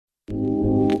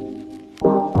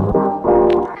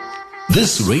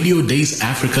This Radio Days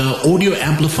Africa audio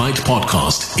amplified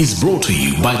podcast is brought to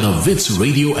you by the Wits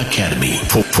Radio Academy.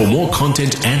 For more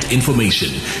content and information,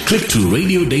 click to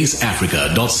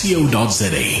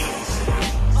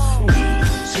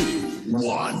radiodaysafrica.co.za.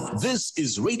 1. This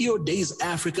is Radio Days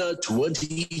Africa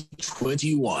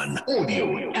 2021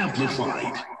 audio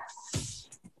amplified.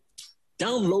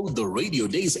 Download the Radio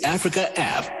Days Africa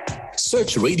app.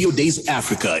 Search Radio Days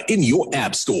Africa in your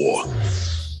app store.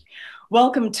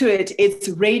 Welcome to it. It's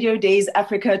Radio Days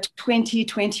Africa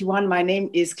 2021. My name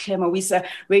is Mawisa.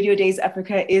 Radio Days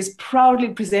Africa is proudly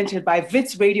presented by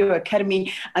Wits Radio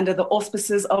Academy under the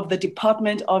auspices of the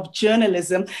Department of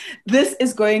Journalism. This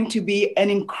is going to be an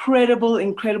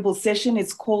incredible session.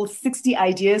 It's called 60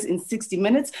 Ideas in 60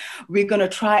 Minutes. We're going to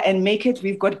try and make it.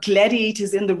 We've got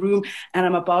gladiators in the room, and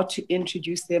I'm about to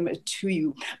introduce them to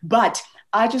you. But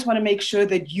I just want to make sure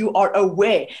that you are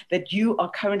aware that you are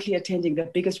currently attending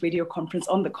the biggest radio conference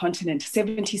on the continent,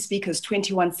 70 speakers,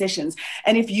 21 sessions.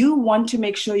 And if you want to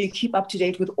make sure you keep up to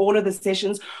date with all of the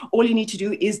sessions, all you need to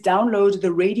do is download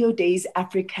the Radio Days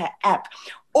Africa app,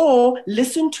 or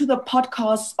listen to the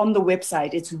podcasts on the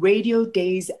website. It's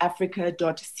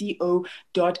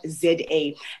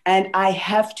radiodaysafrica.co.za. And I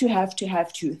have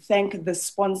to thank the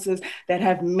sponsors that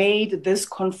have made this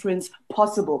conference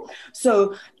possible.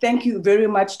 So thank you very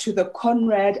much to the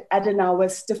Konrad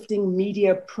Adenauer Stifting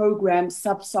Media Program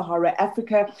Sub-Sahara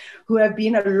Africa, who have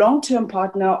been a long-term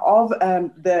partner of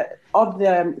the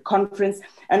conference,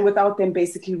 and without them,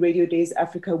 basically, Radio Days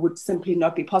Africa would simply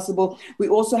not be possible. We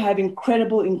also have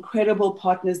incredible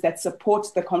partners that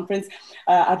support the conference.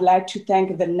 I'd like to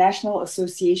thank the National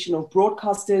Association of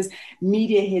Broadcasters,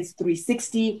 Media Heads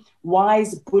 360,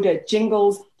 Wise Buddha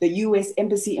Jingles, the US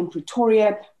Embassy in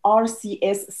Pretoria,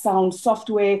 RCS Sound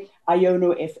Software,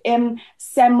 Iono FM,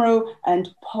 Samro, and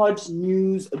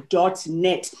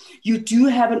podnews.net. You do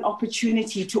have an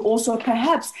opportunity to also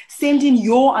perhaps send in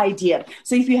your idea.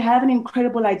 So if you have an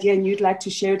incredible idea and you'd like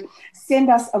to share it, send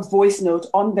us a voice note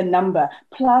on the number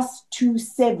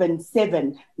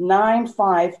 +277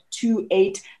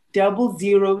 9528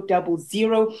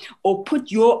 0000, or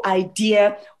put your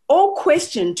idea or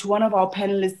question to one of our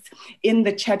panelists in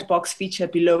the chat box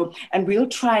featured below, and we'll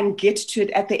try and get to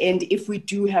it at the end if we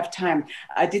do have time.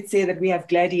 I did say that we have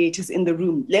gladiators in the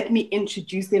room. Let me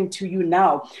introduce them to you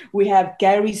now. We have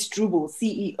Gary Stroebel,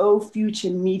 CEO,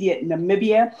 Future Media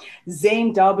Namibia;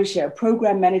 Zane Derbyshire,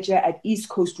 Program Manager at East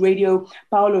Coast Radio;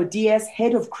 Paulo Dias,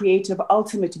 Head of Creative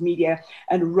Ultimate Media;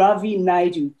 and Ravi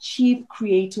Naidoo, Chief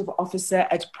Creative Officer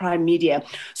at Primedia.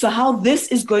 So how this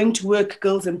is going to work,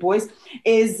 girls and boys,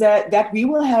 is that we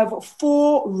will have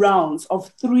 4 rounds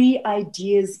of 3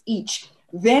 ideas each.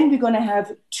 Then we're going to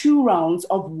have 2 rounds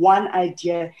of 1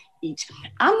 idea each.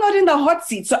 I'm not in the hot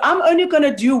seat, so I'm only going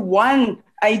to do 1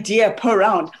 idea per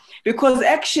round, because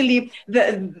actually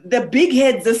the big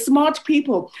heads, the smart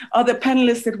people, are the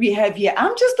panelists that we have here.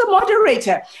 I'm just the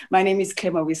moderator. My name is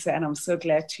Mawisa, and I'm so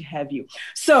glad to have you.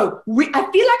 So I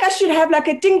feel like I should have like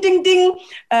a ding, ding, ding,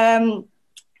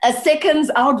 a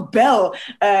seconds out bell,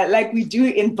 like we do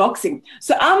in boxing.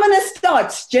 So I'm going to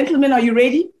start. Gentlemen, are you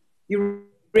ready? You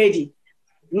ready?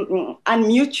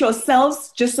 Unmute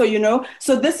yourselves, just so you know.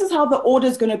 So this is how the order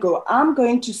is going to go. I'm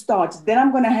going to start. Then I'm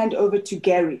going to hand over to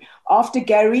Gary. After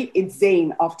Gary, it's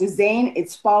Zane. After Zane,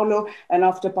 it's Paulo. And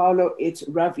after Paulo, it's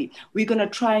Ravi. We're going to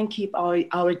try and keep our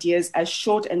ideas as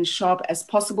short and sharp as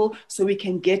possible so we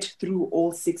can get through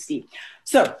all 60.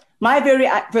 So my very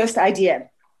first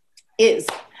idea is: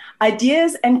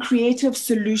 ideas and creative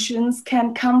solutions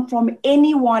can come from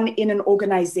anyone in an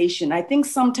organization. I think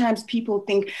sometimes people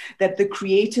think that the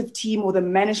creative team or the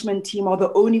management team are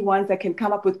the only ones that can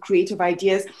come up with creative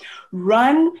ideas.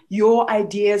 Run your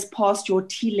ideas past your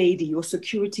tea lady, your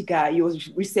security guy, your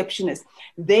receptionist.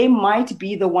 They might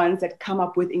be the ones that come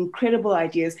up with incredible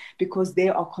ideas because they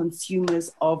are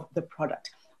consumers of the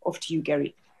product. Off to you,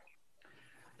 Gary.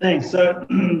 Thanks. So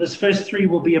this first 3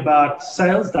 will be about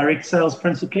sales, direct sales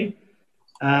principally.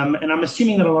 And I'm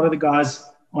assuming that a lot of the guys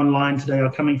online today are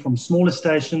coming from smaller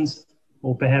stations,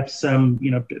 or perhaps,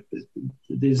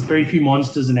 there's very few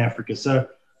monsters in Africa. So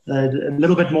a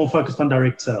little bit more focused on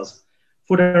direct sales.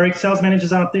 For direct sales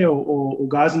managers out there, or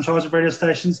guys in charge of radio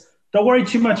stations, don't worry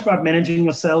too much about managing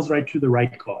your sales rate through the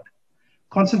rate card.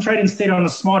 Concentrate instead on a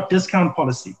smart discount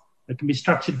policy that can be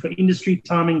structured for industry,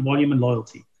 timing, volume, and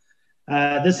loyalty.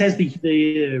 This has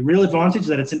the real advantage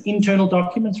that it's an internal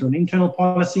document or an internal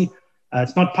policy.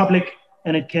 It's not public,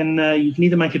 and it can you can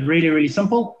either make it really, really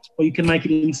simple, or you can make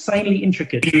it insanely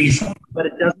intricate, but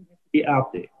it doesn't have to be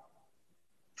out there.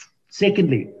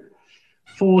 Secondly,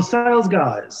 for sales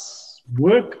guys,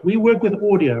 we work with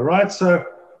audio, right? So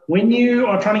when you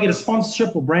are trying to get a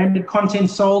sponsorship or branded content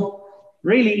sold,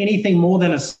 really anything more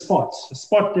than a spot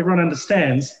everyone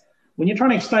understands. When you're trying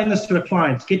to explain this to a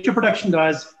client, get your production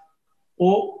guys,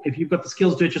 or if you've got the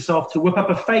skills, do it yourself, to whip up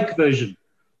a fake version.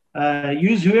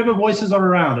 Use whoever voices are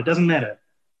around, it doesn't matter.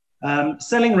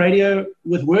 Selling radio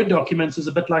with Word documents is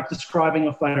a bit like describing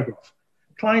a photograph.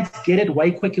 Clients get it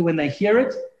way quicker when they hear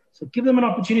it, so give them an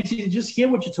opportunity to just hear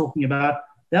what you're talking about.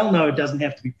 They'll know it doesn't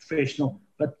have to be professional,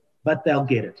 but they'll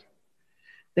get it.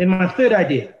 Then my third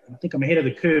idea, I think I'm ahead of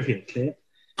the curve here,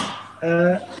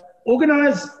 Claire.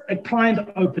 Organize a client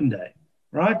open day,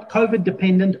 right? COVID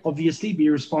dependent, obviously, be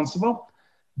responsible.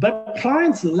 But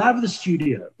clients love the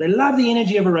studio. They love the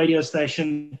energy of a radio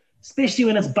station, especially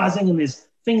when it's buzzing and there's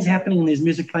things happening and there's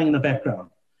music playing in the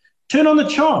background. Turn on the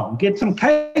charm, get some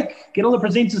cake, get all the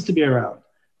presenters to be around.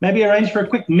 Maybe arrange for a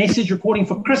quick message recording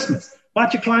for Christmas.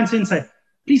 Invite your clients in and say,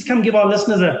 please come give our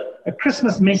listeners a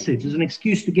Christmas message as an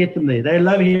excuse to get them there. They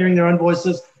love hearing their own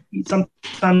voices.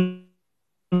 Sometimes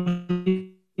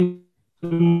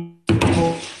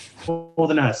more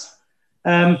than us.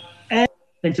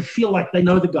 And to feel like they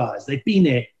know the guys. They've been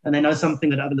there and they know something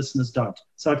that other listeners don't.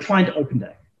 So a client open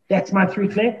day. That's my three,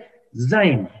 Claire.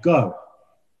 Zane, go.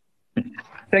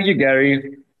 Thank you,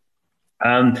 Gary.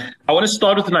 I want to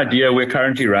start with an idea we're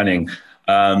currently running.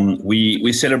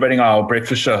 We're celebrating our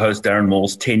breakfast show host, Darren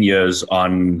Moore's 10 years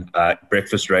on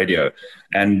breakfast radio.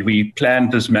 And we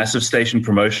planned this massive station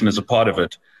promotion as a part of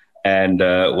it. And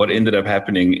what ended up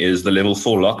happening is the level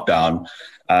 4 lockdown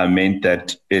meant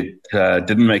that it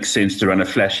didn't make sense to run a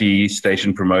flashy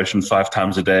station promotion 5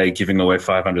 times a day, giving away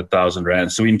 500,000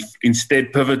 Rand. So we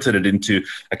instead pivoted it into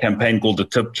a campaign called The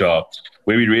Tip Jar,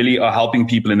 where we really are helping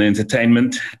people in the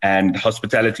entertainment and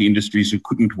hospitality industries who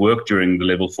couldn't work during the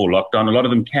level 4 lockdown. A lot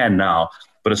of them can now,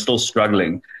 but are still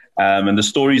struggling. And the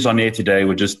stories on air today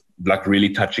were just like really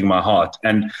touching my heart.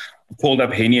 And I called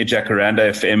up Henny at Jacaranda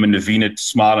FM and Naveen at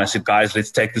Smile. And I said, guys,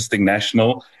 let's take this thing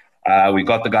national. We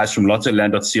got the guys from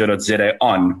lottoland.co.za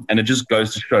on, and it just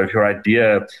goes to show if your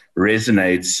idea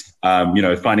resonates,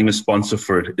 finding a sponsor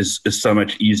for it is so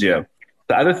much easier.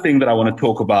 The other thing that I want to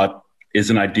talk about is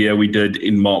an idea we did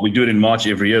in March. We do it in March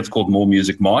every year. It's called More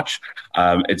Music March.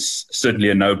 It's certainly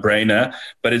a no-brainer,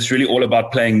 but it's really all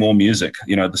about playing more music.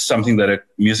 There's something that a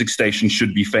music station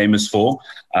should be famous for.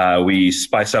 We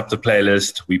spice up the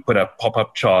playlist. We put up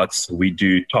pop-up charts. We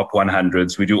do top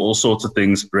 100s. We do all sorts of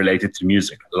things related to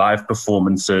music, live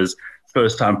performances,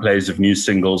 first-time plays of new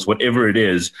singles, whatever it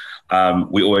is.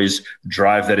 We always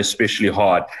drive that especially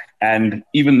hard. And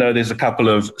even though there's a couple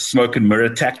of smoke and mirror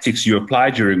tactics you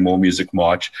apply during More Music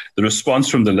March, the response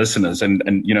from the listeners and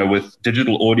with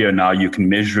digital audio now, you can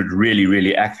measure it really,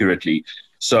 really accurately.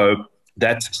 So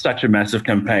that's such a massive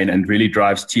campaign and really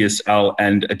drives TSL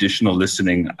and additional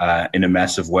listening in a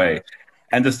massive way.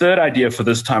 And the third idea for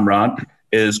this time round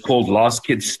is called Last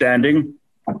Kid Standing.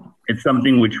 It's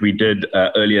something which we did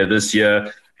earlier this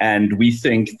year. And we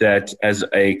think that as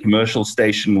a commercial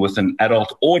station with an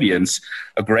adult audience,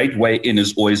 a great way in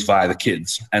is always via the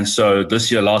kids. And so this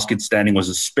year, Last Kid Standing was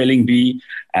a spelling bee.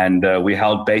 And we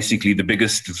held basically the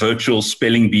biggest virtual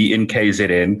spelling bee in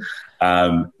KZN.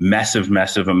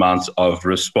 Massive amounts of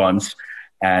response.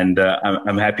 And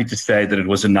I'm happy to say that it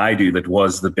was a Naidoo that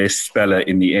was the best speller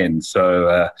in the end.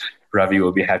 So Ravi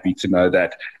will be happy to know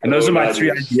that. And those are my three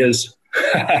ideas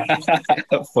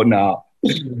for now.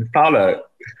 Paulo.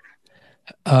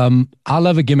 I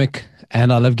love a gimmick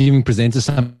and I love giving presenters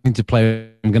something to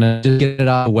play. I'm going to just get it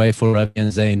out of the way for Ravi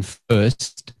and Zane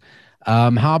first.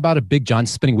 How about a big giant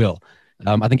spinning wheel?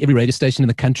 I think every radio station in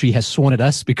the country has sworn at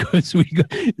us because we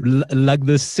lug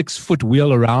this 6-foot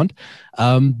wheel around.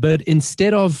 But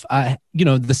instead of,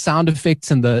 the sound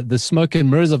effects and the smoke and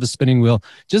mirrors of a spinning wheel,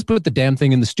 just put the damn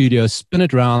thing in the studio, spin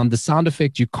it around. The sound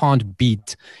effect you can't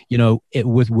beat,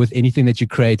 with anything that you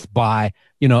create by,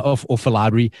 off a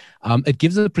library. It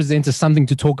gives the presenter something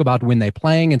to talk about when they're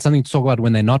playing and something to talk about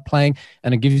when they're not playing.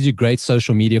 And it gives you great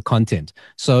social media content.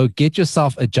 So get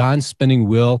yourself a giant spinning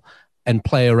wheel and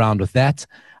play around with that.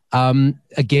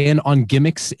 Again, on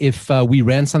gimmicks, if we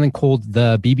ran something called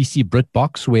the BBC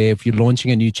BritBox, where if you're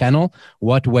launching a new channel,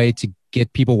 what way to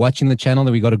get people watching the channel,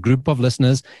 that we got a group of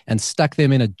listeners and stuck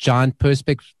them in a giant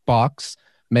perspex box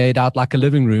made out like a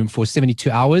living room for 72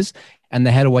 hours. And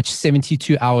they had to watch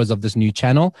 72 hours of this new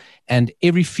channel. And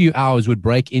every few hours would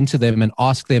break into them and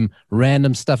ask them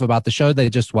random stuff about the show they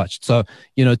just watched. So,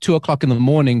 2:00 in the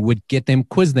morning would get them,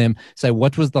 quiz them, say,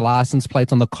 what was the license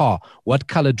plate on the car? What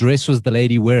color dress was the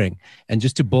lady wearing? And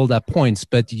just to build up points.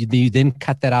 But you then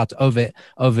cut that out over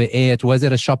air. It was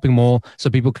at a shopping mall so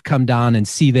people could come down and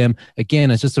see them.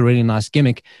 Again, it's just a really nice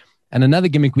gimmick. And another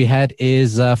gimmick we had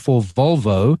is for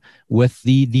Volvo with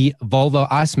the Volvo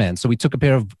Iceman. So we took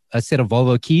a set of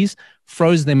Volvo keys,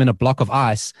 froze them in a block of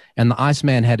ice, and the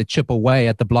Iceman had to chip away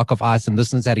at the block of ice, and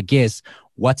listeners had to guess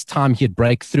what time he'd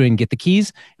break through and get the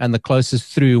keys, and the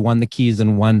closest through won the keys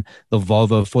and won the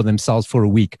Volvo for themselves for a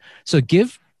week. So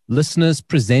give listeners,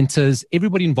 presenters,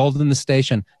 everybody involved in the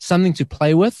station something to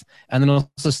play with, and then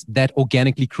also that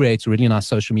organically creates really nice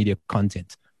social media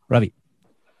content. Ravi.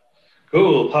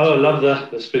 Cool. Paulo, I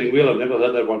love the spinning wheel. I've never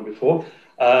heard that one before.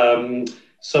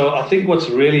 So I think what's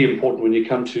really important when you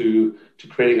come to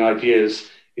creating ideas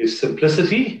is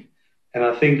simplicity. And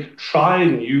I think try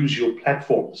and use your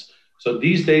platforms. So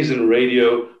these days in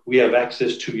radio, we have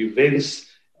access to events,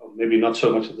 maybe not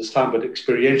so much at this time, but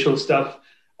experiential stuff,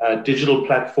 digital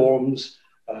platforms,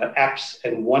 apps,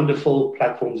 and wonderful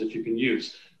platforms that you can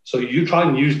use. So you try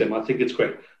and use them. I think it's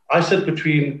great. I sit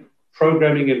between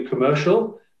programming and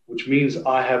commercial, which means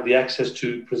I have the access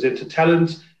to presenter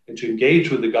talent and to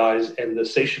engage with the guys and the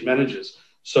station managers.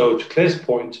 So to Claire's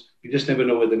point, you just never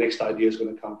know where the next idea is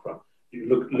going to come from.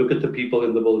 You look at the people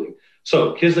in the building.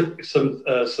 So here's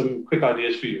some quick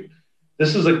ideas for you.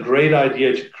 This is a great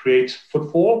idea to create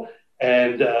footfall.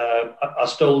 And I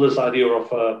stole this idea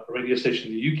off a radio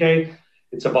station in the UK.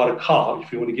 It's about a car.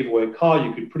 If you want to give away a car,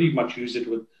 you could pretty much use it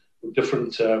with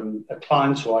different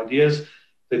clients or ideas.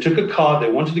 They took a car. They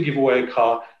wanted to give away a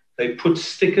car. They put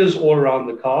stickers all around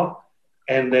the car,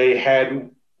 and they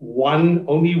had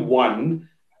only one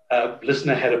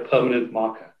listener had a permanent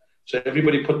marker. So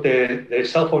everybody put their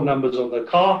cell phone numbers on the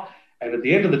car, and at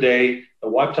the end of the day, they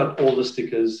wiped out all the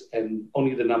stickers, and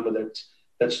only the number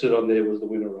that stood on there was the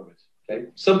winner of it. Okay,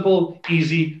 simple,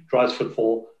 easy, drives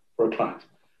footfall for a client.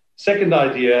 Second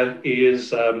idea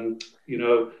is,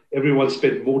 everyone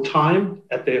spent more time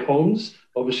at their homes,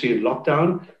 obviously in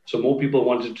lockdown, so more people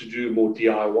wanted to do more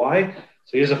DIY.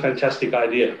 So here's a fantastic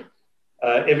idea.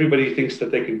 Everybody thinks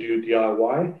that they can do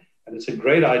DIY, and it's a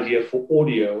great idea for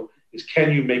audio, is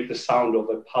can you make the sound of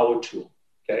a power tool,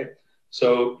 okay?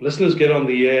 So listeners get on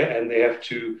the air and they have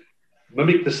to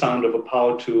mimic the sound of a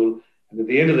power tool, and at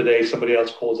the end of the day, somebody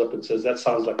else calls up and says, that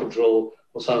sounds like a drill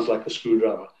or sounds like a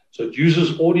screwdriver. So it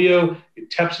uses audio,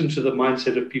 it taps into the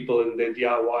mindset of people in their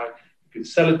DIY. You can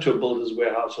sell it to a builder's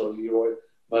warehouse or a Leroy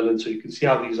Merlin, so you can see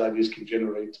how these ideas can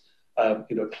generate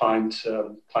client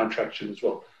traction as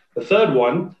well. The third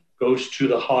one goes to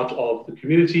the heart of the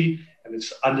community, and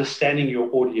it's understanding your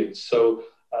audience. So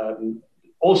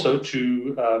also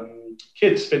to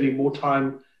kids spending more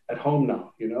time at home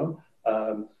now,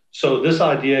 So this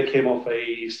idea came off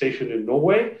a station in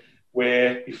Norway,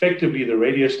 where effectively the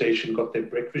radio station got their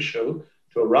breakfast show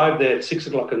to arrive there at 6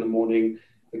 o'clock in the morning.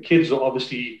 The kids are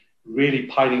obviously really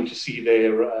pining to see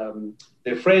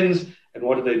their friends. And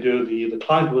what did they do? The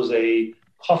client was a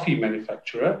coffee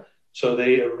manufacturer. So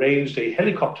they arranged a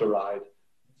helicopter ride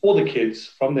for the kids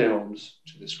from their homes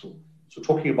to the school. So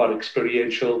talking about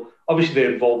experiential, obviously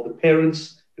they involved the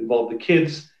parents, involved the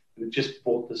kids, and it just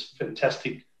brought this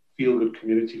fantastic feel-good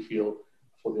community feel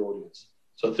for the audience.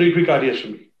 So 3 quick ideas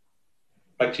from me.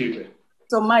 Back to you, Claire.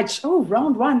 So much. Oh,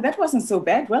 round one. That wasn't so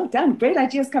bad. Well done. Great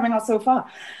ideas coming out so far.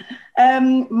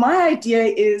 My idea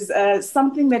is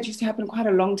something that used to happen quite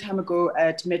a long time ago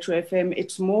at Metro FM.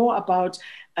 It's more about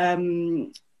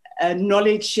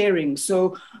knowledge sharing.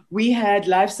 So we had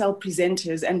lifestyle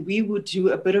presenters and we would do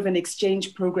a bit of an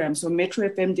exchange program. So Metro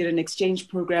FM did an exchange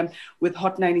program with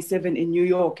Hot 97 in New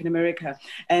York in America.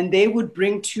 And they would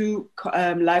bring 2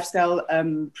 lifestyle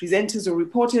presenters or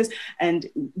reporters, and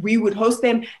we would host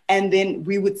them, and then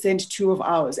we would send 2 of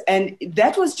ours. And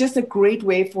that was just a great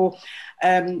way for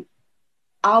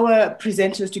our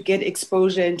presenters to get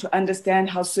exposure and to understand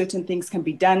how certain things can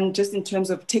be done, just in terms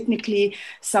of technically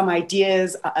some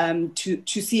ideas,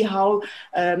 to see how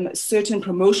certain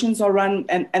promotions are run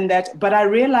and that. But I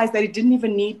realized that it didn't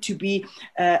even need to be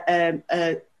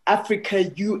Africa,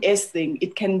 US thing.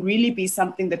 It can really be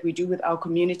something that we do with our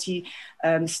community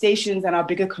stations and our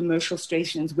bigger commercial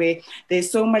stations, where there's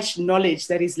so much knowledge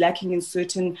that is lacking in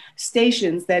certain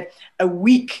stations that a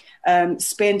week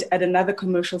spent at another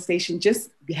commercial station just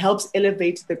helps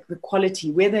elevate the quality,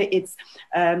 whether it's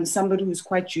somebody who's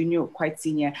quite junior or quite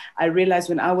senior. I realized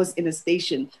when I was in a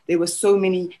station, there were so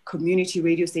many community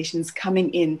radio stations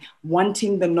coming in,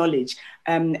 wanting the knowledge.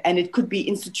 And it could be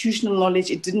institutional knowledge.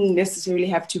 It didn't necessarily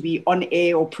have to be on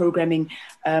air or programming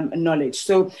knowledge.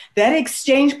 So that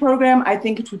exchange program, I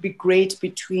think it would be great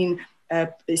between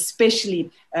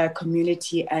especially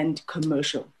community and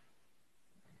commercial.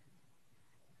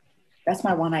 That's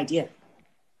my one idea.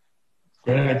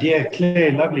 Great idea,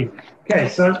 Claire, lovely. Okay,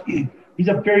 so these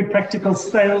are very practical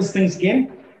sales things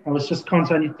again. I was just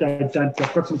content.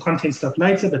 I've got some content stuff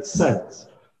later, but sales.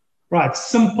 Right,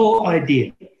 simple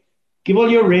idea. Give all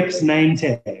your reps name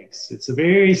tags. It's a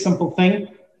very simple thing.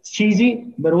 It's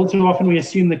cheesy, but all too often we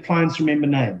assume that clients remember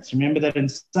names. Remember that in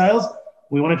sales,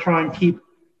 we want to try and keep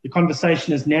the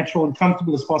conversation as natural and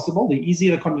comfortable as possible. The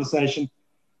easier the conversation,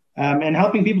 and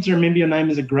helping people to remember your name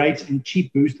is a great and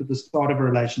cheap boost at the start of a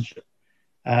relationship.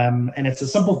 And it's a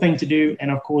simple thing to do.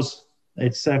 And of course,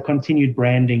 it's continued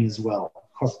branding as well.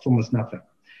 Costs almost nothing.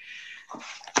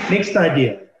 Next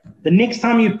idea. The next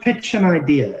time you pitch an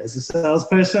idea as a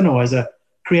salesperson or as a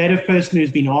creative person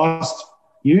who's been asked,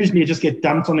 usually you just get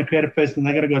dumped on a creative person and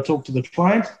they got to go talk to the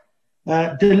client,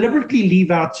 deliberately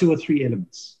leave out 2 or 3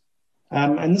 elements.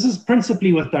 And this is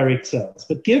principally with direct sales,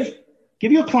 but give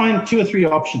your client 2 or 3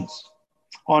 options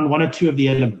on 1 or 2 of the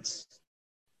elements.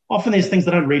 Often there's things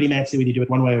that don't really matter whether you do it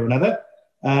one way or another.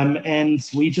 And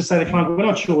we just say to the client, we're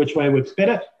not sure which way works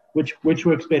better, which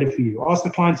works better for you. Ask the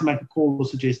client to make a call or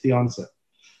suggest the answer.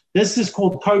 This is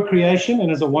called co-creation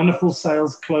and is a wonderful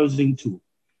sales closing tool.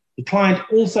 The client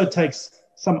also takes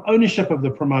some ownership of the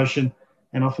promotion,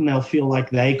 and often they'll feel like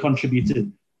they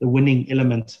contributed the winning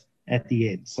element at the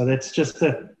end. So that's just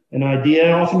an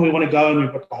idea. Often we want to go and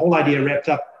we've got the whole idea wrapped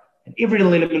up and every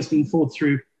little element's been thought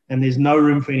through and there's no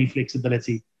room for any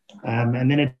flexibility. And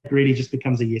then it really just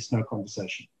becomes a yes-no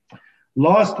conversation.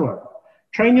 Last one,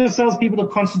 train your salespeople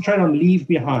to concentrate on leave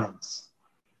behinds.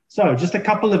 So just a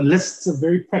couple of lists of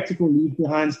very practical leave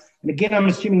behinds. And again, I'm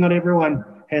assuming not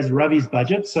everyone has Ravi's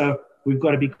budget, so we've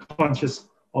got to be conscious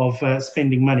of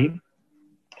spending money.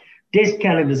 Desk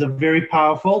calendars are very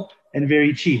powerful and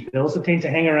very cheap. They also tend to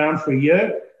hang around for a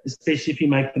year, especially if you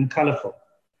make them colorful.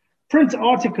 Print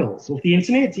articles off the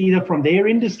internet, either from their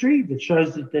industry that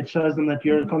shows them that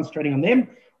you're concentrating on them,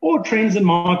 or trends in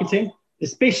marketing,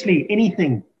 especially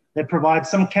anything that provides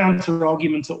some counter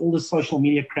argument to all the social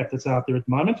media crap that's out there at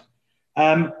the moment,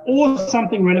 or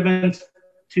something relevant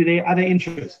to their other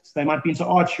interests. They might be into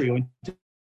archery or into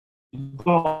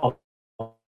golf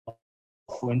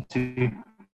or into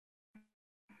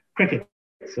cricket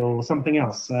or something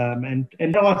else, and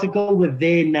an article with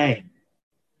their name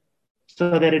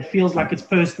so that it feels like it's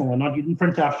personal and not you didn't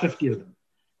print out 50 of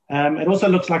them. It also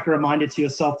looks like a reminder to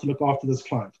yourself to look after this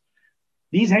client.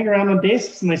 These hang around on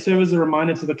desks and they serve as a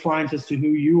reminder to the client as to who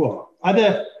you are.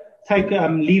 Other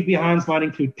leave behinds might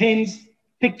include pens,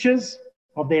 pictures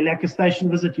of their lacquer station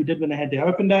visit you did when they had their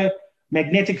open day.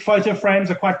 Magnetic photo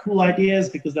frames are quite cool ideas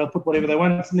because they'll put whatever they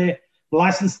want in there.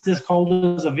 Licensed disc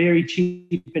holders are very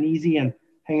cheap and easy and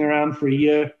hang around for a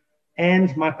year.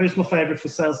 And my personal favorite for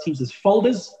sales teams is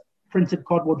folders, printed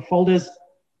cardboard folders.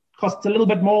 Costs a little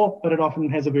bit more, but it often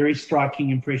has a very striking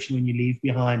impression when you leave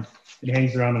behind. It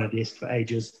hangs around on a desk for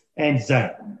ages. And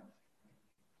Zane.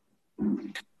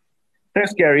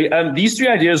 Thanks, Gary. These 3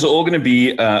 ideas are all going to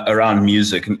be around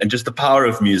music and just the power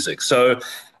of music. So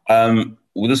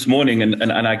this morning,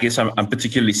 and I guess I'm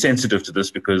particularly sensitive to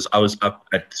this because I was up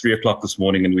at 3 o'clock this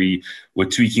morning and we were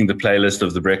tweaking the playlist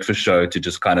of The Breakfast Show to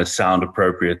just kind of sound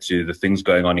appropriate to the things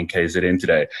going on in KZN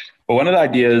today. But one of the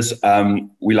ideas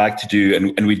we like to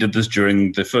do, and we did this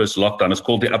during the first lockdown, is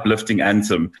called the Uplifting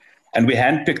Anthem. And we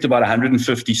handpicked about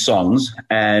 150 songs,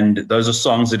 and those are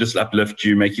songs that just uplift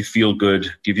you, make you feel good,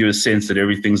 give you a sense that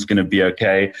everything's going to be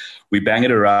okay. We bang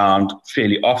it around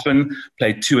fairly often,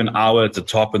 play 2 an hour at the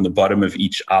top and the bottom of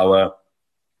each hour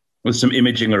with some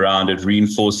imaging around it,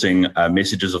 reinforcing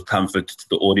messages of comfort to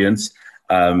the audience.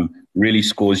 Really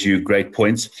scores you great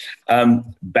points.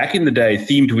 Back in the day,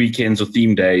 themed weekends or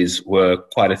theme days were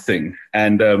quite a thing.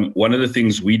 And one of the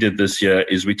things we did this year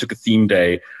is we took a theme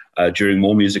day during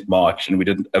More Music March, and we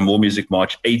did a More Music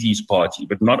March 80s party.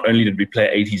 But not only did we play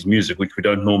 80s music, which we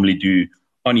don't normally do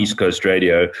on East Coast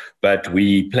radio, but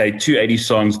we played 2 80s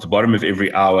songs at the bottom of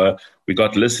every hour. We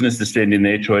got listeners to send in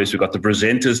their choice. We got the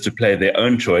presenters to play their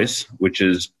own choice, which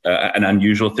is an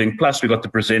unusual thing. Plus, we got the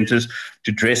presenters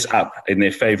to dress up in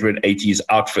their favorite 80s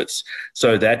outfits.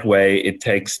 So that way it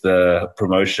takes the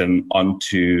promotion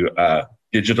onto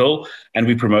digital, and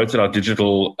we promoted our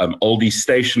digital oldie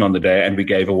station on the day, and we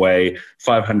gave away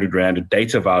 500 Rand of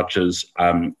data vouchers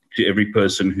to every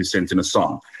person who sent in a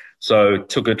song. So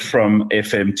took it from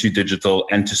FM to digital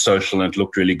and to social, and it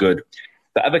looked really good.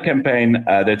 The other campaign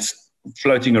that's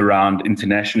floating around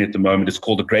internationally at the moment is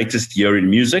called The Greatest Year in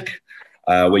Music,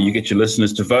 where you get your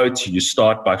listeners to vote. You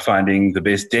start by finding the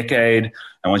best decade,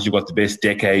 and once you've got the best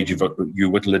decade, you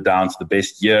whittle it down to the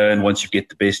best year, and once you get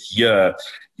the best year,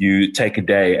 you take a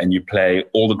day and you play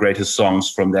all the greatest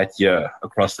songs from that year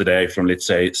across the day from, let's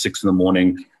say, 6 in the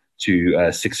morning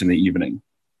to 6 in the evening.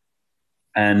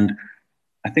 And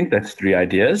I think that's 3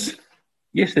 ideas.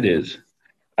 Yes, it is.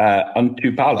 on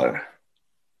to Paulo.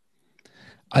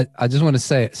 I just want to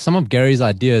say some of Gary's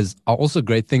ideas are also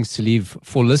great things to leave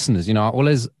for listeners. I'm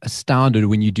always astounded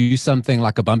when you do something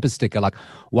like a bumper sticker. Like,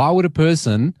 why would a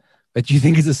person that you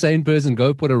think is the same person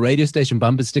go put a radio station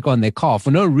bumper sticker on their car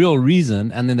for no real reason,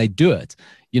 and then they do it?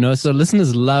 So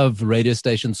listeners love radio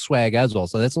station swag as well.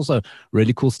 So that's also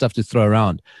really cool stuff to throw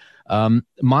around.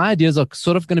 My ideas are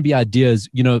sort of going to be ideas,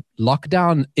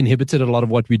 lockdown inhibited a lot of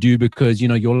what we do because,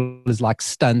 yours is like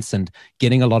stunts and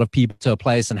getting a lot of people to a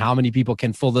place and how many people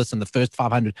can fill this and the first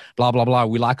 500, blah, blah, blah.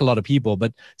 We like a lot of people,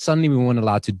 but suddenly we weren't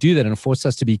allowed to do that, and it forced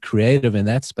us to be creative in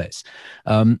that space.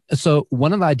 So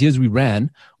one of the ideas we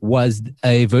ran was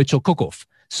a virtual cook-off.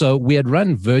 So we had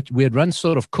run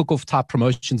sort of cook-off type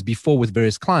promotions before with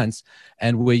various clients,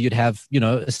 and where you'd have,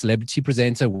 a celebrity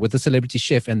presenter with a celebrity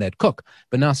chef and they'd cook.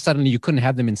 But now suddenly you couldn't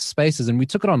have them in spaces, and we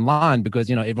took it online because,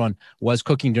 everyone was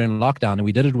cooking during lockdown, and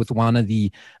we did it with one of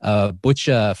the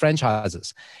butcher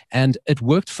franchises, and it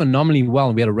worked phenomenally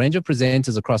well. We had a range of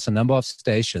presenters across a number of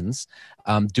stations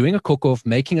doing a cook-off,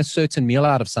 making a certain meal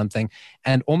out of something,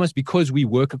 and almost because we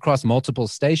work across multiple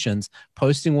stations,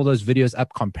 posting all those videos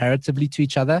up comparatively to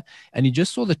each other, and you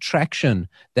just saw the traction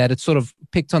that it sort of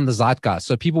picked on the zeitgeist.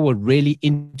 So people were really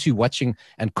into watching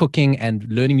and cooking and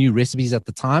learning new recipes at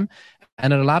the time.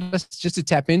 And it allowed us just to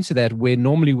tap into that where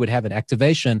normally we'd have an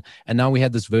activation. And now we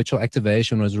had this virtual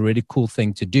activation. It was a really cool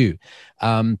thing to do.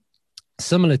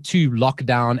 Similar to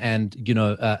lockdown and,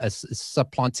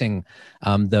 supplanting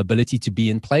the ability to be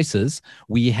in places,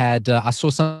 we had, I saw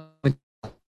something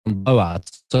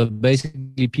blowouts. So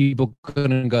basically people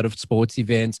couldn't go to sports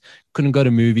events, couldn't go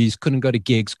to movies, couldn't go to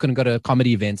gigs, couldn't go to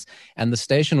comedy events. And the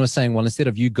station was saying, well, instead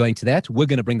of you going to that, we're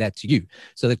going to bring that to you.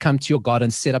 So they come to your garden,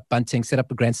 set up bunting, set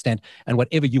up a grandstand, and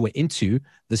whatever you were into,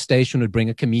 the station would bring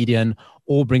a comedian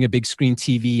or bring a big screen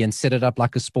TV and set it up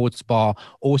like a sports bar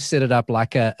or set it up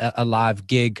like a live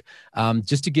gig,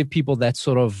 just to give people that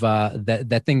sort of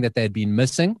that thing that they'd been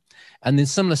missing. And then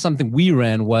something we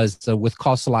ran was with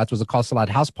Castlelight, was a Castlelight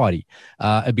house party.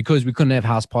 Because we couldn't have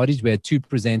house parties, we had two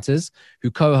presenters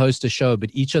who co-host a show, but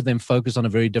each of them focused on a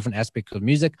very different aspect of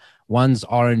music. One's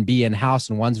R&B and house,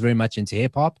 and one's very much into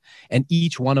hip hop. And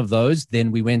each one of those,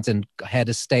 then we went and had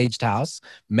a staged house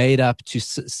made up to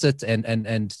sit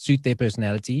and suit their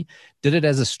personality, did it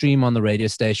as a stream on the radio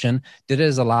station, did it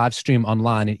as a live stream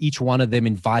online, and each one of them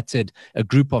invited a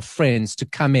group of friends to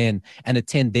come in and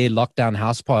attend their lockdown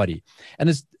house party. And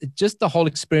it's just the whole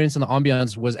experience and the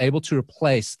ambiance was able to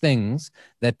replace things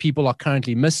that people are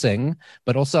currently missing,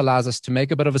 but also allows us to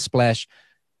make a bit of a splash,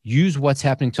 use what's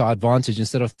happening to our advantage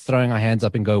instead of throwing our hands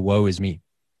up and go, woe is me.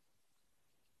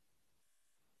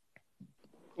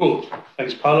 Cool.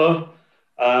 Thanks, Paulo.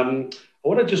 I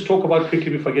want to just talk about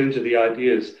quickly before I get into the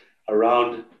ideas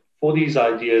around, for these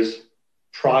ideas,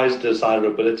 prize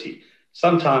desirability.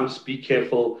 Sometimes be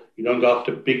careful. You don't go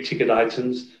after big ticket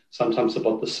items. Sometimes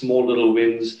about the small little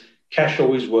wins. Cash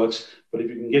always works, but if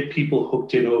you can get people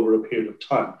hooked in over a period of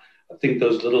time, I think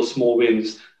those little small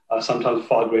wins are sometimes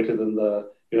far greater than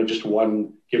the, just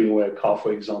one giving away a car,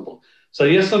 for example. So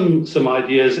here's some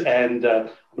ideas, and I'm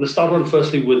going to start on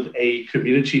firstly with a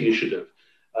community initiative.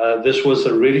 This was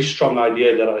a really strong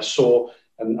idea that I saw,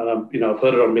 and I've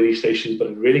heard it on many stations, but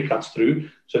it really cuts through.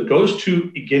 So it goes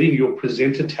to getting your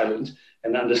presenter talent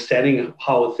and understanding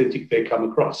how authentic they come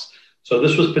across. So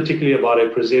this was particularly about a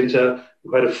presenter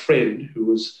who had a friend who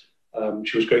was,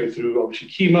 she was going through obviously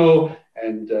chemo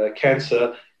and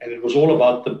cancer, and it was all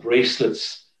about the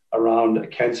bracelets around a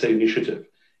cancer initiative.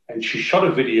 And she shot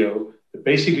a video that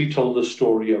basically told the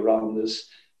story around this.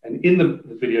 And in the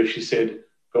video, she said,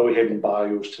 go ahead and buy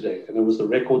yours today. And it was the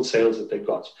record sales that they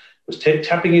got. It was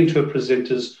tapping into a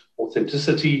presenter's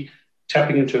authenticity,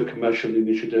 tapping into a commercial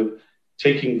initiative,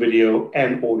 taking video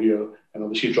and audio, and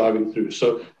obviously driving through.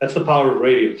 So that's the power of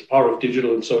radio. It's the power of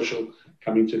digital and social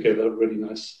coming together. Really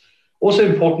nice. Also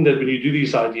important that when you do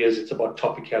these ideas, it's about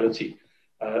topicality.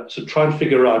 So try and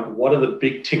figure out what are the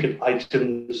big ticket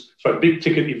big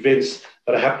ticket events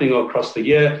that are happening across the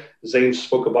year. Zane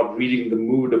spoke about reading the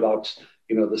mood about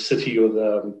the city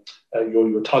or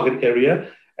your target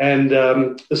area. And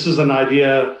this is an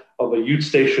idea of a youth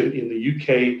station in the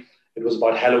UK. It was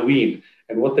about Halloween.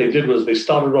 And what they did was they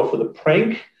started off with a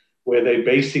prank where they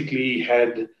basically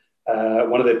had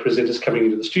one of their presenters coming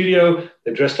into the studio.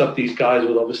 They dressed up these guys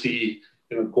with obviously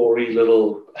gory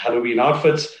little Halloween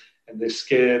outfits, and they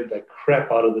scared the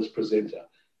crap out of this presenter.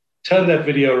 Turned that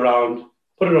video around,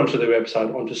 put it onto their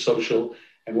website, onto social,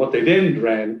 and what they then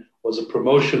ran was a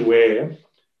promotion where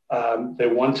they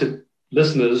wanted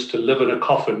listeners to live in a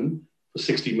coffin for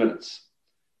 60 minutes.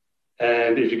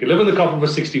 And if you can live in the coffin for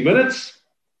 60 minutes,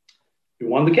 you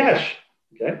won the cash.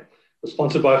 Okay, we're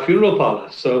sponsored by a funeral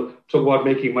parlor. So talk about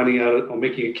making money out of, or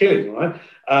making a killing, right?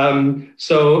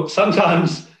 So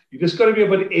sometimes you just got to be a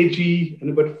bit edgy and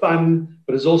a bit fun,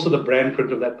 but it's also the brand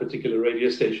print of that particular radio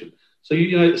station. So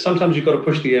you know sometimes you've got to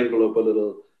push the envelope a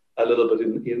little bit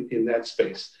in that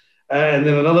space. And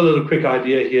then another little quick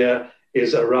idea here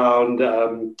is around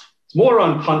it's more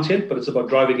around content, but it's about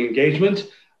driving engagement.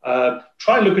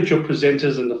 Try and look at your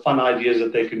presenters and the fun ideas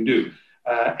that they can do.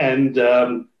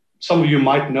 Some of you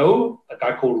might know a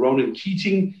guy called Ronan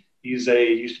Keating. He used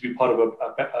to be part of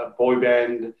a boy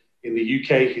band in the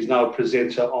UK. He's now a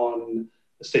presenter on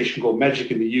a station called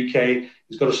Magic in the UK.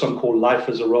 He's got a song called Life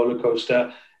is a Roller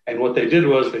Coaster. And what they did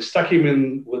was they stuck him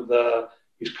in with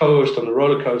his co-host on the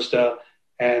roller coaster,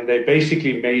 and they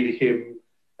basically made him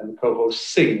and the co-host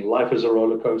sing Life is a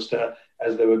Roller Coaster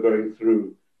as they were going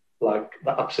through like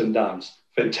the ups and downs.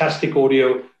 Fantastic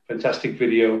audio, fantastic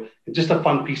video, and just a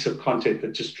fun piece of content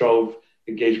that just drove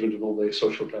engagement on all their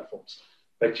social platforms.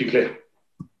 Back to you, Claire.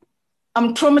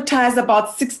 I'm traumatized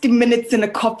about 60 minutes in a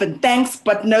coffin. Thanks,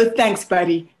 but no thanks,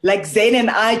 buddy. Like Zane and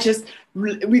I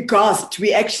we gasped.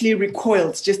 We actually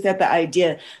recoiled just at the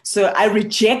idea. So I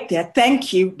reject that.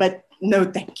 Thank you, but no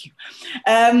thank you.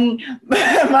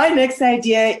 My next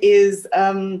idea is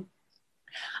I'm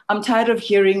tired of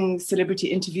hearing celebrity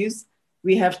interviews.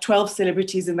 We have 12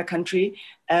 celebrities in the country,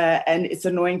 and it's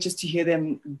annoying just to hear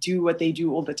them do what they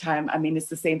do all the time. I mean, it's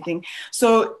the same thing.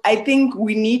 So I think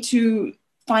we need to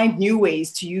find new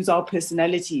ways to use our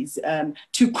personalities,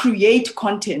 to create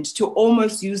content, to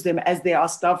almost use them as they are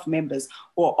staff members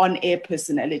or on-air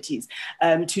personalities,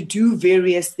 to do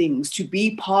various things, to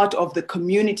be part of the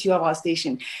community of our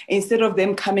station, instead of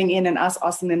them coming in and us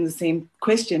asking them the same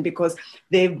question, because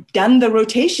they've done the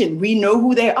rotation. We know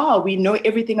who they are. We know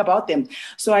everything about them.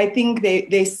 So I think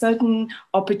there's certain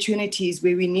opportunities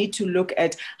where we need to look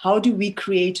at how do we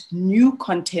create new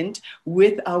content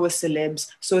with our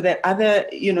celebs so that other,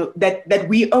 that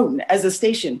we own as a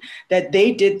station, that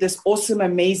they did this awesome,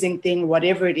 amazing thing,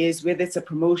 whatever it is, whether it's a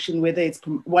promotion, whether it's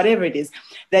whatever it is,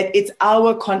 that it's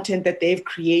our content that they've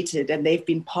created and they've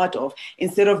been part of.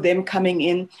 Instead of them coming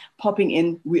in, popping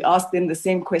in, we ask them the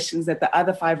same questions that the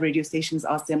other 5 radio stations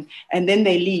ask them, and then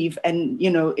they leave, and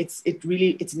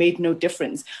it's made no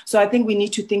difference. So I think we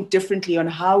need to think differently on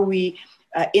how we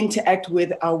interact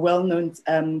with our well-known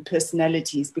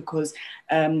personalities, because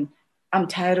I'm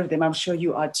tired of them. I'm sure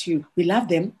you are too. We love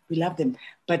them,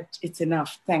 but it's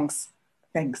enough. Thanks.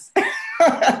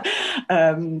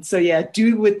 So yeah,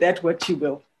 do with that what you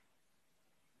will.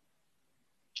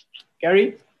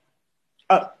 Gary?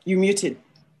 Oh, you muted.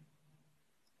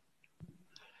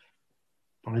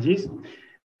 Apologies.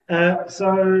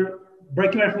 So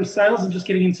breaking away from sales and just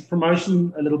getting into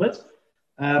promotion a little bit.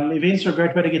 Events are a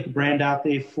great way to get the brand out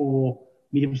there for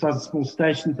medium-sized and small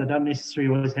stations that don't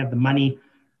necessarily always have the money.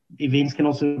 Events can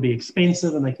also be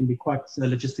expensive and they can be quite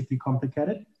logistically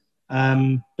complicated.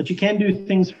 But you can do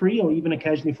things free or even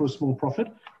occasionally for a small profit.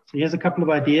 So here's a couple of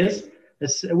ideas.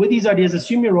 With these ideas,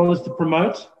 assume your role is to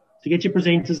promote, to get your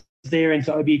presenters there, and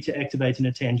to OB to activate in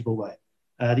a tangible way.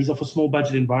 These are for small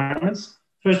budget environments.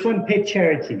 First one, pet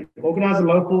charity. Organize a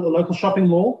local shopping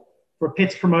mall for a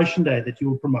pets promotion day that you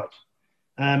will promote.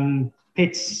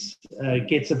 Pets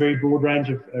gets a very broad range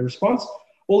of response.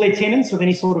 All their tenants with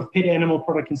any sort of pet animal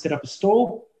product can set up a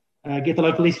stall. Get the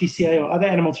local SPCA or other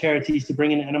animal charities to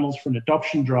bring in animals for an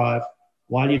adoption drive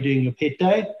while you're doing your pet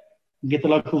day. Get the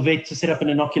local vet to set up an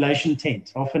inoculation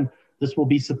tent. Often this will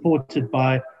be supported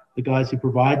by the guys who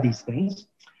provide these things.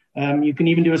 You can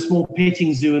even do a small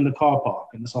petting zoo in the car park,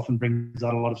 and this often brings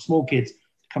out a lot of small kids to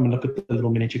come and look at the little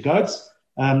miniature goats.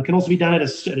 Can also be done at a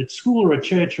school or a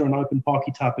church or an open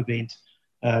parky type event,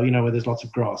 where there's lots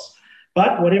of grass.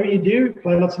 But whatever you do,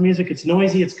 play lots of music. It's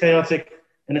noisy, it's chaotic,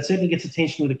 and it certainly gets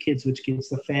attention with the kids, which gets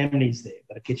the families there,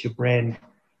 but it gets your brand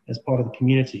as part of the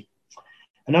community.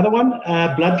 Another one,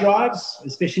 blood drives,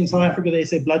 especially in South Africa. They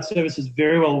say blood service is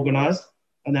very well organized,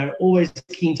 and they're always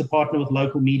keen to partner with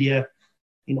local media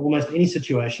in almost any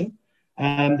situation.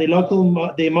 Their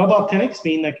mobile clinics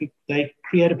mean they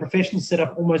create a professional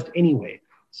setup almost anywhere.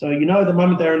 So the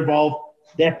moment they're involved,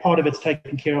 that part of it's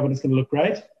taken care of and it's going to look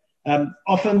great.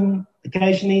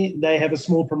 Occasionally, they have a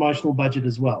small promotional budget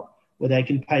as well, where they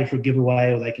can pay for a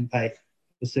giveaway or they can pay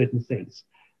for certain things.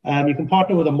 You can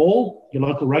partner with a mall, your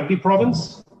local rugby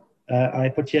province. I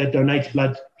put here, donate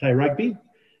blood, play rugby.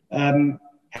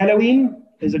 Halloween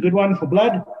is a good one for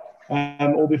blood,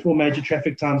 or before major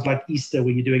traffic times like Easter,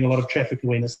 where you're doing a lot of traffic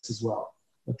awareness as well.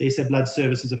 But they said blood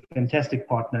service is a fantastic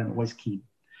partner and always keen.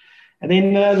 And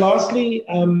then lastly,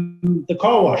 the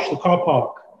car wash, the car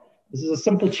park. This is a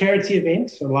simple charity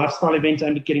event, a lifestyle event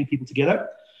aimed at getting people together.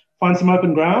 Find some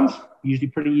open ground, usually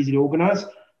pretty easy to organize.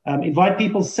 Invite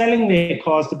people selling their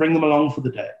cars to bring them along for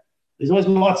the day. There's always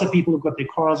lots of people who've got their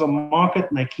cars on the market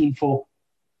and they're keen for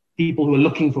people who are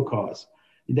looking for cars.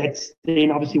 That's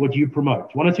then obviously what you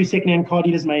promote. 1 or 2 second-hand car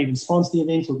dealers may even sponsor the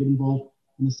event or get involved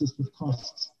and assist with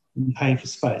costs and paying for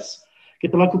space.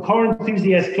 Get the local car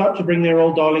enthusiast club to bring their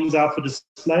old darlings out for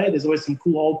display. There's always some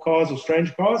cool old cars or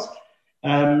strange cars.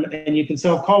 And you can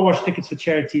sell car wash tickets for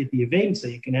charity at the event. So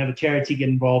you can have a charity get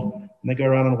involved and they go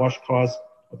around and wash cars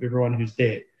of everyone who's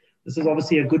there. This is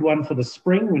obviously a good one for the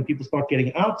spring when people start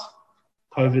getting out,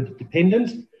 COVID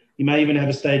dependent. You may even have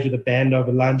a stage with a band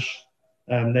over lunch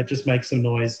that just makes some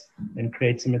noise and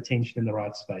creates some attention in the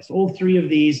right space. All 3 of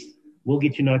these will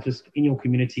get you noticed in your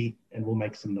community and will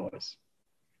make some noise.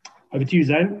 Over to you,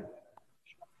 Zane.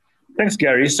 Thanks,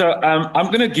 Gary. So I'm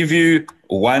going to give you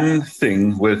one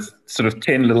thing with sort of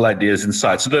 10 little ideas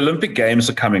inside. So the Olympic Games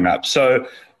are coming up. So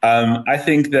I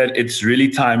think that it's really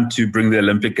time to bring the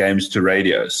Olympic Games to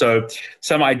radio. So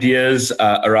some ideas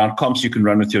around comps you can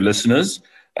run with your listeners.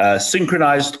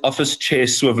 Synchronized office chair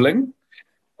swiveling.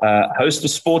 Host a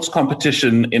sports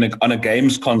competition on a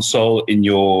games console in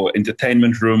your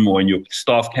entertainment room or in your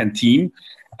staff canteen.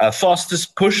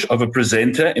 Fastest push of a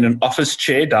presenter in an office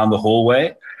chair down the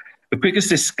hallway. The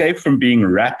quickest escape from being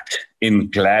wrapped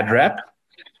in Glad wrap.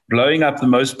 Blowing up the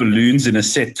most balloons in a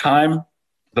set time.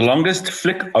 The longest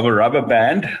flick of a rubber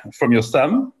band from your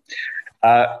thumb.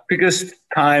 Quickest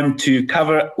time to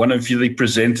cover one of the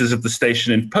presenters of the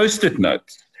station in Post-it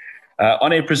notes.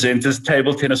 On-air presenters,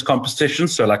 table tennis competition,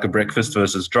 so like a breakfast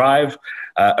versus drive,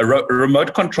 a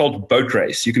remote-controlled boat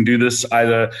race. You can do this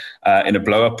either in a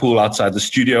blow-up pool outside the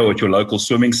studio or at your local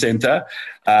swimming center,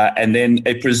 and then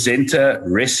a presenter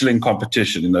wrestling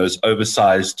competition in those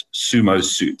oversized sumo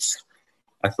suits.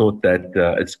 I thought that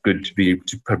it's good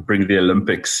to bring the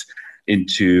Olympics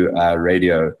into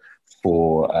radio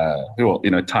for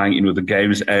tying in with the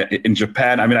games in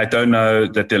Japan. I mean, I don't know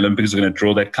that the Olympics are going to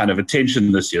draw that kind of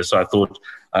attention this year, so I thought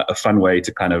a fun way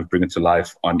to kind of bring it to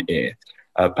life on air.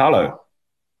 Paulo?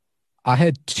 I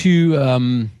had two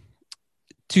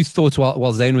thoughts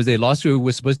while Zane was there. Last year we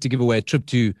were supposed to give away a trip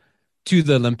to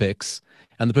the Olympics,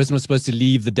 and the person was supposed to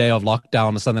leave the day of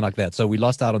lockdown or something like that. So we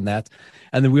lost out on that.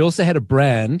 And then we also had a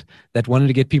brand that wanted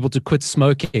to get people to quit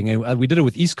smoking. And we did it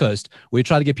with East Coast. We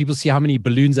tried to get people to see how many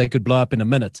balloons they could blow up in a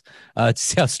minute to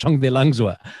see how strong their lungs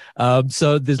were.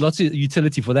 So there's lots of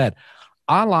utility for that.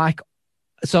 I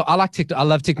love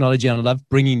technology, and I love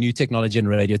bringing new technology and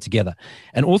radio together.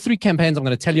 And all 3 campaigns I'm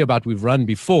going to tell you about we've run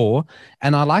before.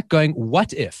 And I like going,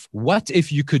 what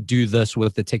if you could do this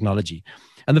with the technology?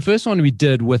 And the first one we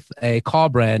did with a car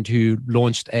brand who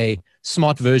launched a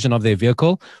smart version of their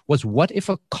vehicle was, what if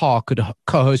a car could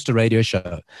co-host a radio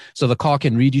show? So the car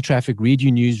can read you traffic, read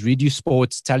you news, read you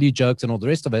sports, tell you jokes and all the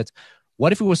rest of it.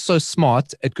 What if it was so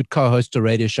smart it could co-host a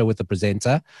radio show with a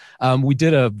presenter? We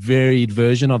did a varied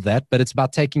version of that, but it's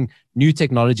about taking new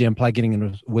technology and plugging it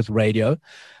in with radio.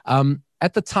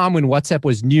 At the time when WhatsApp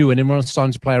was new and everyone was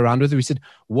starting to play around with it, we said,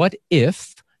 what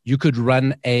if you could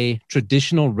run a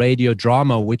traditional radio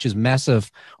drama, which is massive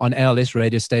on ALS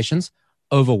radio stations,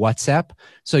 over WhatsApp?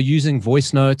 So using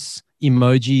voice notes,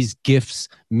 emojis, GIFs,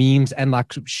 memes, and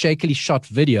like shakily shot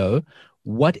video.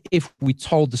 What if we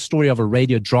told the story of a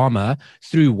radio drama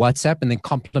through WhatsApp and then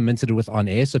complemented it with on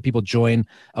air? So people join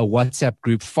a WhatsApp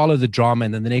group, follow the drama,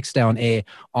 and then the next day on air,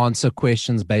 answer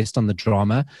questions based on the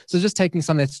drama. So just taking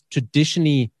something that's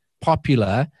traditionally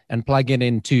popular and plug it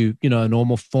into, a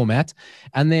normal format.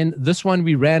 And then this one,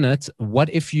 we ran it. What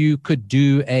if you could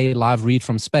do a live read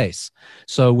from space?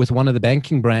 So with one of the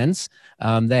banking brands,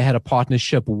 they had a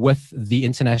partnership with the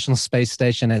International Space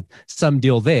Station at some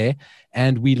deal there.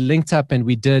 And we linked up and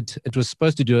it was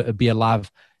supposed to be a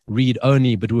live read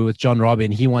only, but we were with John Robbie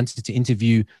and he wanted to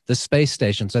interview the space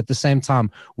station. So at the same time,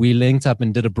 we linked up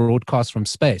and did a broadcast from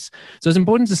space. So it's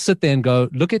important to sit there and go,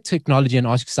 look at technology and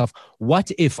ask yourself,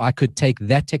 what if I could take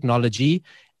that technology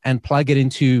and plug it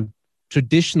into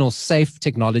traditional safe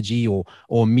technology or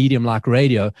medium like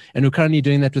radio? And we're currently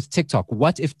doing that with TikTok.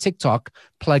 What if TikTok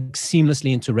plugs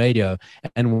seamlessly into radio,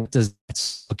 and what does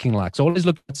that looking like? So always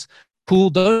look at cool.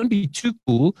 Don't be too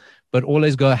cool, but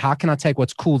always go, how can I take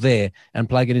what's cool there and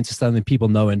plug it into something people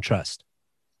know and trust?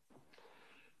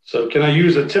 So can I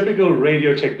use a typical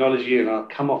radio technology, and I'll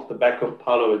come off the back of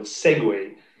Paulo and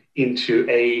segue into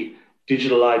a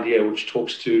digital idea which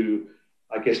talks to,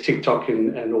 I guess, TikTok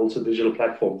and also digital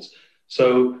platforms.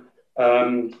 So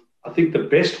I think the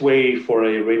best way for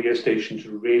a radio station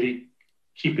to really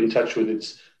keep in touch with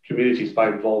its community is by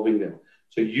involving them.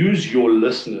 So use your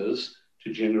listeners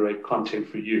to generate content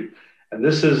for you. And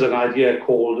this is an idea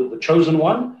called The Chosen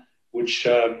One, which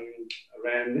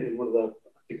ran in one of the,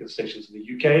 I think, the stations in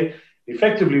the UK.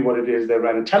 Effectively, what it is, they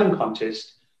ran a talent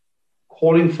contest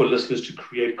calling for listeners to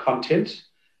create content.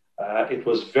 It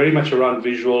was very much around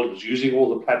visual. It was using all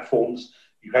the platforms.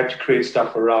 You had to create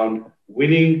stuff around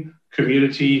winning,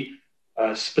 community,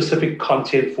 specific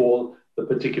content for the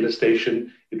particular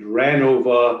station. It ran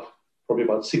over probably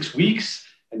about 6 weeks.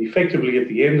 And effectively, at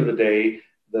the end of the day,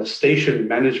 the station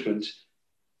management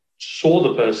saw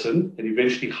the person and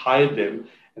eventually hired them,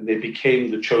 and they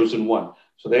became the chosen one.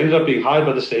 So they ended up being hired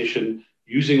by the station,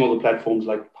 using all the platforms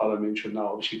like Paulo mentioned now,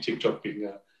 obviously TikTok being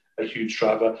a huge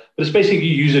driver. But it's basically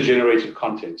user-generated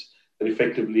content that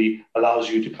effectively allows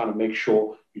you to kind of make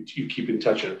sure you keep in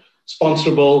touch.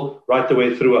 Sponsorable right the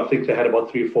way through. I think they had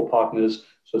about 3 or 4 partners,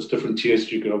 so it's different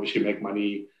tiers. You can obviously make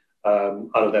money out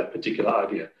of that particular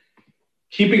idea.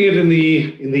 Keeping it in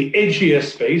the edgier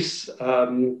space,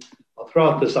 I'll throw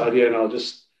out this idea and I'll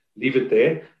just leave it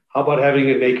there. How about having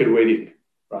a naked wedding,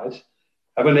 right?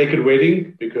 Have a naked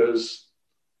wedding because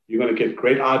you're going to get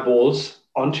great eyeballs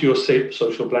onto your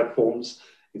social platforms.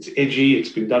 It's edgy. It's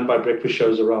been done by breakfast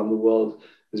shows around the world.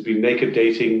 There's been naked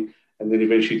dating, and then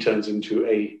eventually turns into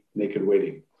a naked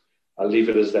wedding. I'll leave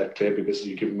it as that, Claire, because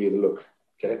you're giving me the look.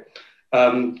 Okay.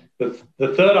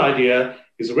 The third idea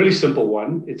is a really simple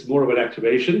one. It's more of an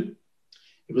activation.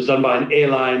 It was done by an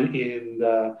airline in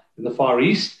the Far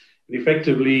East. And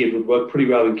effectively, it would work pretty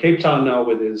well in Cape Town now,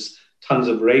 where there's tons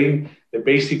of rain. They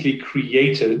basically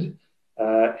created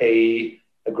a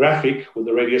graphic with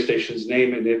the radio station's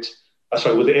name in it,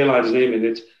 with the airline's name in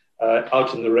it,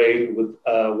 out in the rain with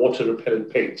water-repellent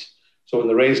paint. So when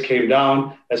the rains came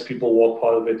down, as people walked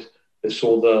part of it, they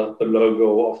saw the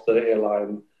logo of the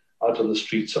airline out on the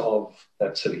streets of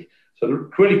that city. So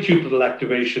really cute little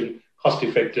activation,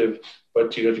 cost-effective,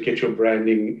 but to get your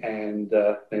branding and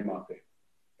name out there.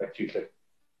 Back to you, Claire.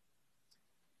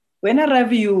 When I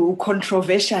review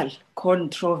controversial.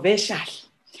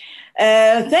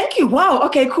 Thank you. Wow.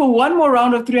 Okay, cool. One more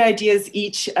round of 3 ideas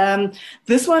each.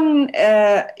 This one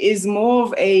is more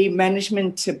of a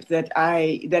management tip that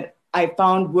I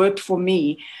found worked for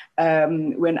me.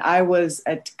 When I was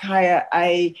at Kaya,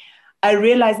 I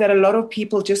realized that a lot of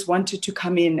people just wanted to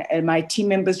come in, and my team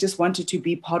members just wanted to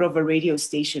be part of a radio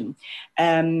station.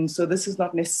 So this is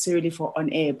not necessarily for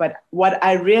on air, but what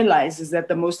I realized is that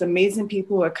the most amazing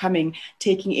people were coming,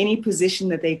 taking any position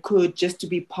that they could just to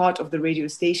be part of the radio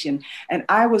station. And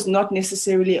I was not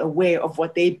necessarily aware of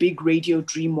what their big radio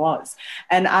dream was.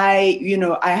 And I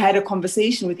had a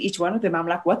conversation with each one of them. I'm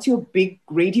like, what's your big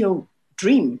radio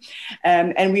dream?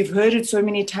 And we've heard it so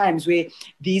many times where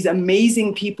these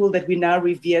amazing people that we now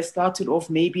revere started off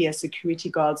maybe as security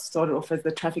guards, started off as the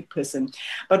traffic person.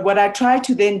 But what I try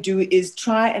to then do is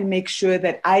try and make sure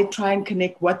that I try and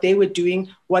connect what they were doing,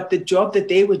 what the job that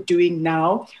they were doing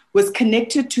now was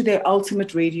connected to their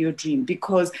ultimate radio dream.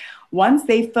 Because once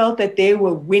they felt that they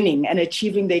were winning and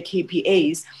achieving their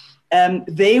KPAs,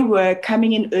 they were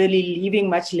coming in early, leaving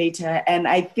much later. And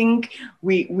I think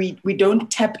we don't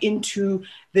tap into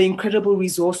the incredible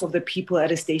resource of the people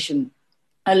at a station.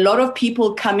 A lot of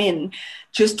people come in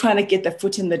just trying to get their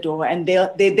foot in the door, and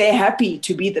they're happy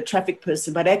to be the traffic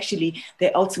person, but actually their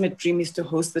ultimate dream is to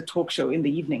host the talk show in the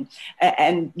evening.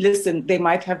 And listen, they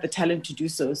might have the talent to do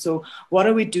so. So what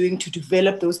are we doing to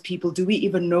develop those people? Do we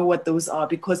even know what those are?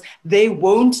 Because they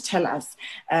won't tell us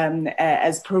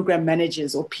as program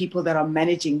managers or people that are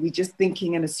managing. We're just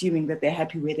thinking and assuming that they're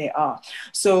happy where they are.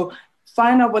 So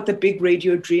find out what the big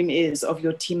radio dream is of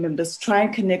your team members. Try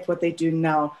and connect what they're doing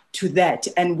now to that.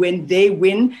 And when they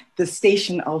win, the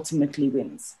station ultimately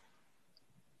wins.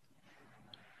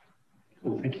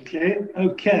 Cool. Thank you, Claire.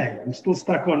 Okay, I'm still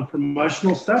stuck on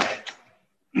promotional stuff.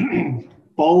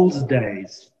 Bowls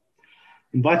days.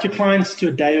 Invite your clients to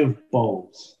a day of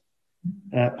bowls.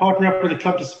 Partner up with a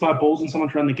club to supply bowls and someone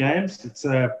to run the games. It's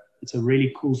a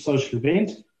really cool social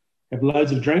event. Have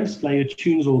loads of drinks, play your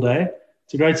tunes all day.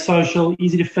 It's a great social,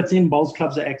 easy to fit in. Bowls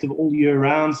clubs are active all year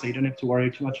round, so you don't have to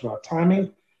worry too much about timing.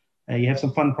 You have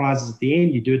some fun prizes at the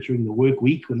end. You do it during the work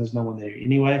week when there's no one there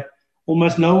anyway.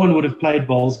 Almost no one would have played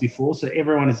bowls before, so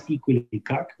everyone is equally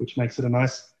cuck, which makes it a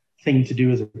nice thing to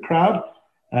do as a crowd.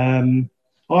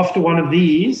 After one of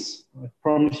these, I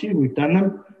promise you, we've done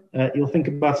them, you'll think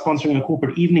about sponsoring a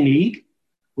corporate evening league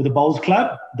with a bowls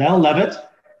club. They'll love it,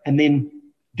 and then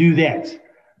do that.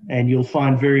 And you'll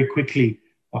find very quickly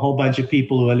a whole bunch of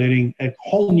people who are learning a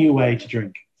whole new way to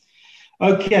drink.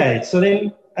 Okay, so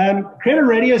then create a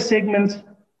radio segment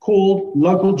called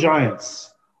Local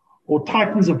Giants or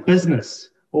Titans of Business,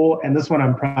 or, and this one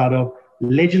I'm proud of,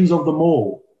 Legends of the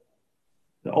Mall.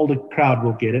 The older crowd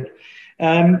will get it.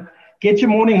 get your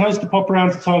morning host to pop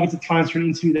around to targeted clients for an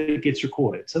interview that gets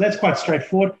recorded. So that's quite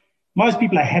straightforward. Most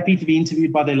people are happy to be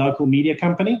interviewed by their local media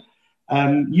company.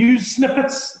 Use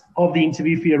snippets of the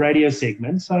interview for your radio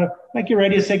segment. So make your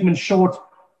radio segment short.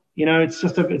 It's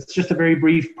just a very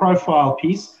brief profile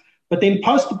piece. But then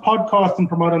post the podcast and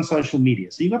promote on social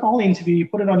media. So you've got the whole interview, you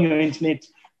put it on your internet,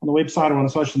 on the website or on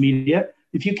social media.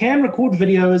 If you can, record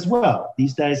video as well.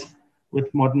 These days,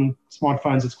 with modern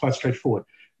smartphones, it's quite straightforward.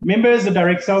 Remember, as a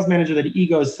direct sales manager, that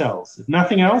ego sells. If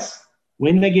nothing else,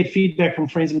 when they get feedback from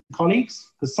friends and colleagues,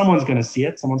 because someone's going to see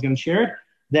it, someone's going to share it,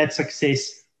 that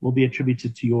success will be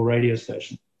attributed to your radio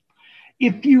station.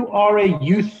 If you are a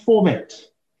youth format,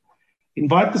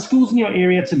 invite the schools in your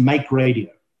area to make radio.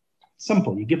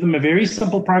 Simple. You give them a very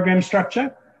simple program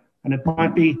structure, and it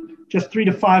might be just 3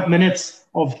 to 5 minutes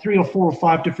of 3 or 4 or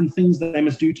 5 different things that they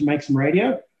must do to make some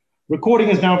radio. Recording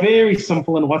is now very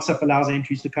simple, and WhatsApp allows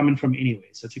entries to come in from anywhere.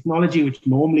 So technology, which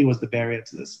normally was the barrier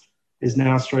to this, is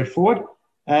now straightforward.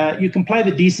 You can play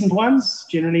the decent ones.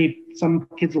 Generally, some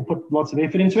kids will put lots of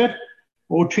effort into it,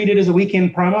 or treat it as a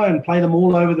weekend promo and play them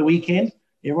all over the weekend.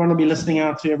 Everyone will be listening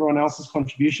out to everyone else's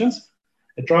contributions.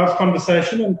 It drives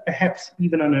conversation and perhaps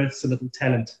even unearths a little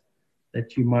talent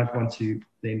that you might want to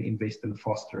then invest and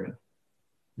foster in.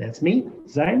 That's me,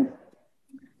 Zane.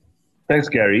 Thanks,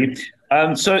 Gary.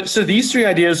 So these 3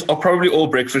 ideas are probably all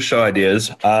breakfast show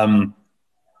ideas. And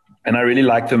I really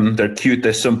like them. They're cute.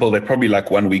 They're simple. They're probably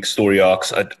like 1 week story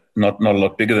arcs, not a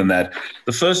lot bigger than that.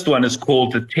 The first one is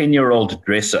called the 10-year-old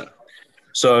dresser.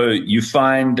 So you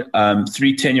find 3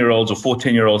 10-year-olds or 4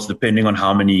 10-year-olds, depending on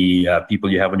how many people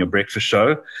you have on your breakfast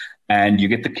show. And you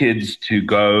get the kids to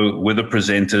go with the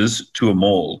presenters to a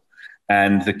mall.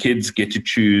 And the kids get to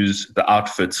choose the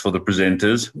outfits for the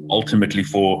presenters, ultimately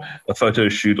for a photo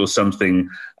shoot or something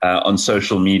on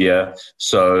social media.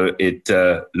 So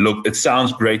it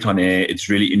sounds great on air. It's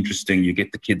really interesting. You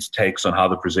get the kids' takes on how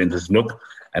the presenters look.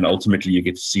 And ultimately, you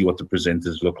get to see what the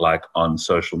presenters look like on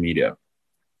social media.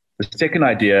 The second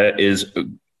idea is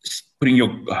putting your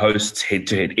hosts head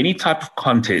to head. Any type of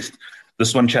contest,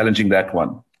 this one challenging that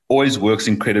one, always works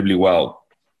incredibly well,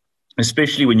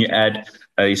 especially when you add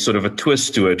a sort of a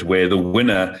twist to it where the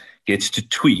winner gets to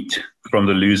tweet from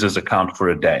the loser's account for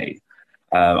a day.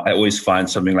 I always find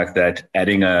something like that,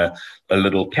 adding a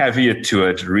little caveat to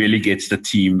it, really gets the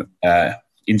team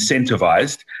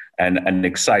incentivized and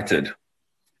excited.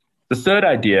 The third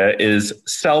idea is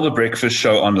sell the breakfast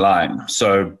show online.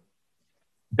 So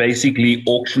basically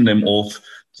auction them off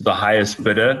to the highest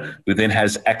bidder, who then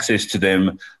has access to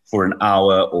them for an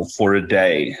hour or for a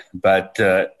day. But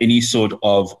any sort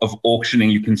of auctioning,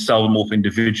 you can sell them off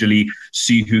individually,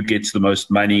 see who gets the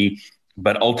most money.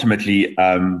 But ultimately,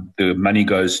 the money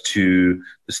goes to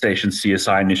the station's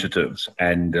CSI initiatives.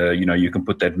 And, you can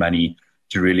put that money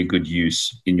to really good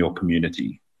use in your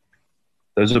community.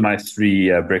 Those are my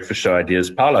 3 breakfast show ideas.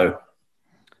 Paulo.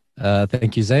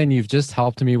 Thank you, Zane. You've just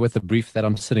helped me with the brief that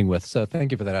I'm sitting with. So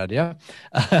thank you for that idea.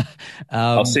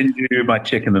 I'll send you my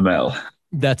check in the mail.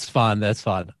 That's fine.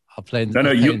 I'll play.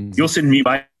 You'll send me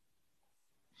my.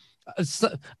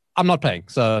 I'm not paying,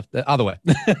 so the other way.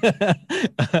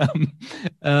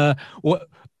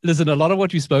 Listen, a lot of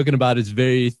what we've spoken about is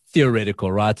very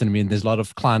theoretical, right? And I mean, there's a lot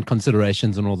of client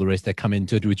considerations and all the rest that come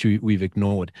into it, which we've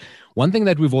ignored. One thing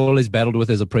that we've always battled with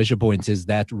as a pressure point is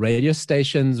that radio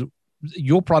stations,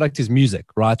 your product is music,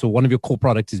 right? Or one of your core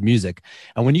products is music.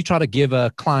 And when you try to give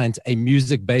a client a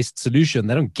music-based solution,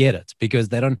 they don't get it because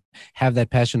they don't have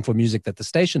that passion for music that the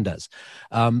station does.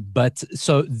 But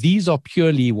so these are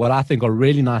purely what I think are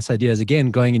really nice ideas.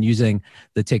 Again, going and using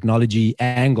the technology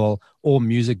angle or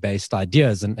music-based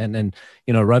ideas. And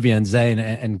Ravi and Zane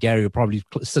and Gary will probably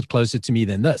sit closer to me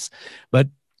than this. But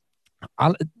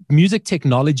music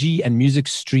technology and music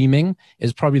streaming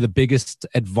is probably the biggest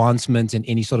advancement in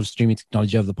any sort of streaming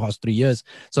technology over the past 3 years.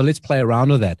 So let's play around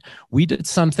with that. We did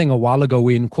something a while ago.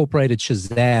 We incorporated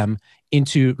Shazam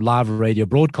into live radio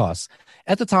broadcasts.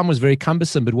 At the time, it was very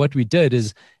cumbersome, but what we did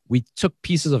is we took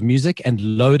pieces of music and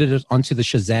loaded it onto the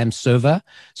Shazam server.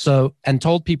 And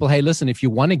told people, hey, listen, if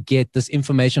you want to get this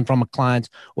information from a client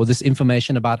or this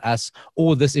information about us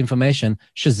or this information,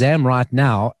 Shazam right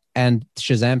now. And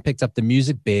Shazam picked up the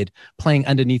music bed playing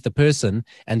underneath the person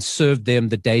and served them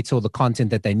the data or the content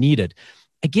that they needed.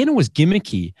 Again, it was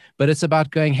gimmicky, but it's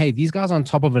about going, hey, these guys are on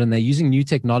top of it and they're using new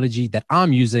technology that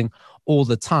I'm using all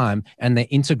the time and they're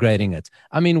integrating it.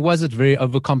 I mean, was it very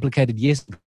overcomplicated? Yes,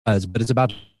 it was, but it's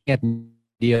about looking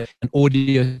at and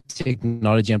audio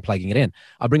technology and plugging it in.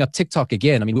 I bring up TikTok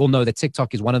again. I mean, we all know that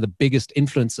TikTok is one of the biggest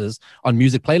influences on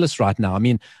music playlists right now. I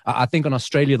mean, I think in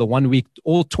Australia, the 1 week,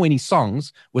 all 20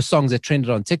 songs were songs that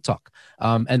trended on TikTok.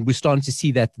 And we're starting to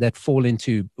see that fall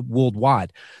into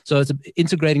worldwide. So it's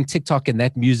integrating TikTok and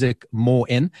that music more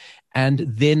in. And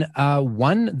then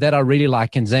one that I really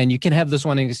like, and Zane, you can have this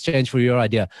one in exchange for your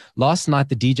idea. Last night,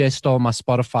 the DJ stole my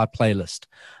Spotify playlist.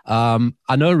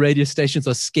 I know radio stations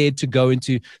are scared to go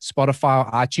into Spotify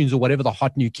or iTunes or whatever the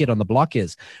hot new kid on the block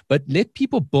is, but let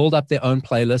people build up their own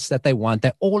playlists that they want.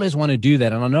 They always want to do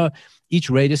that. And I know each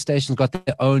radio station's got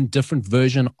their own different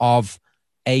version of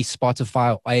a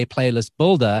Spotify or a playlist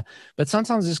builder, but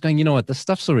sometimes it's going, you know what, the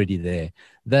stuff's already there.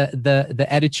 The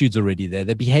attitude's already there.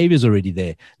 The behavior's already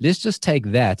there. Let's just take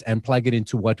that and plug it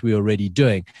into what we're already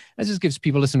doing. It just gives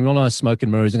people, listen, we all know Smoke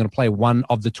and Mirrors are going to play one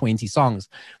of the 20 songs,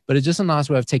 but it's just a nice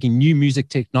way of taking new music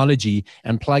technology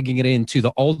and plugging it into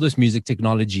the oldest music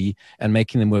technology and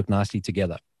making them work nicely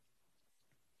together.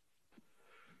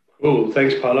 Cool.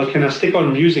 Thanks, Paulo. Can I stick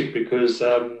on music? Because,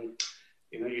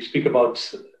 you speak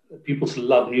about people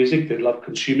love music. They love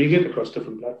consuming it across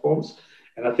different platforms.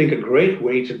 And I think a great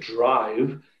way to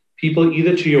drive people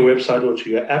either to your website or to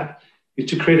your app is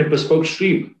to create a bespoke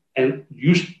stream and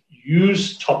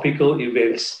use topical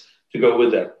events to go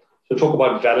with that. So talk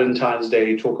about Valentine's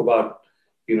Day, talk about,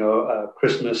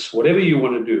 Christmas, whatever you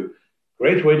want to do.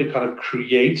 Great way to kind of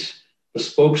create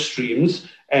bespoke streams.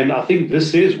 And I think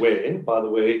this is where, by the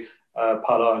way,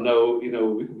 Paulo, I know,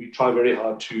 we try very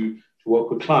hard to work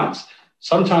with clients.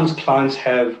 Sometimes clients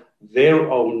have their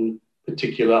own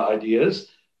particular ideas,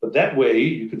 but that way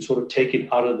you can sort of take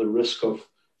it out of the risk of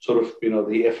sort of, the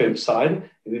FM side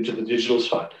and into the digital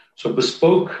side. So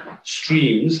bespoke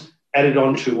streams added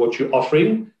onto what you're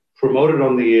offering, promote it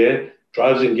on the air,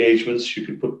 drives engagements. You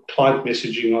can put client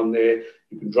messaging on there.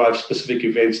 You can drive specific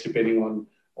events depending on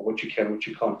what you can, what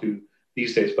you can't do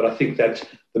these days. But I think that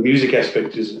the music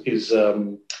aspect is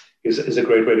a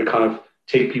great way to kind of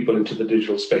take people into the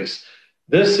digital space.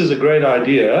 This is a great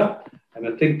idea, and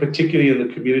I think particularly in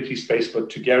the community space, but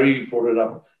to Gary, you brought it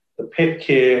up, the pet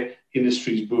care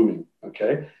industry is booming,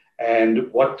 okay? And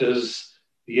what does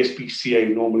the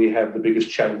SPCA normally have the biggest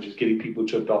challenge is getting people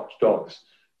to adopt dogs.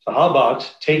 So how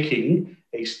about taking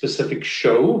a specific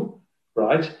show,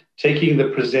 right? Taking the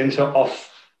presenter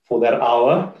off for that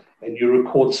hour, and you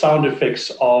record sound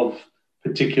effects of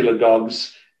particular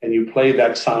dogs, and you play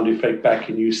that sound effect back,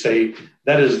 and you say,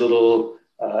 that is little,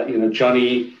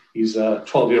 Johnny, he's a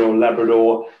 12-year-old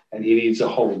Labrador, and he needs a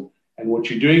home. And what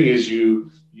you're doing is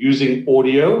you using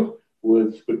audio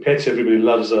with pets. Everybody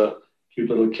loves a cute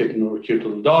little kitten or a cute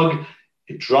little dog.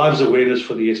 It drives awareness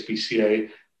for the SPCA.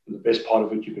 And the best part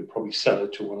of it, you could probably sell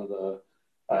it to one of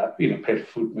the pet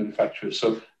food manufacturers.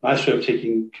 So nice way of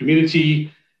taking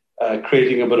community,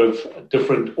 creating a bit of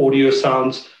different audio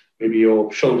sounds, maybe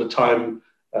your shoulder time,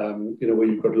 where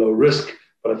you've got low risk.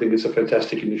 But I think it's a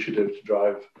fantastic initiative to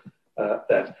drive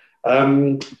that.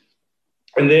 And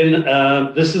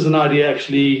then this is an idea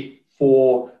actually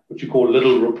for what you call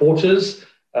little reporters.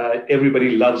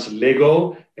 Everybody loves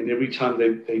Lego, and every time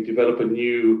they develop a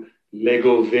new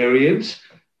Lego variant,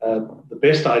 the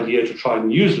best idea to try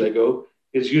and use Lego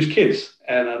is use kids.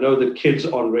 And I know that kids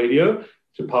on radio,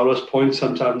 to Paulo's point,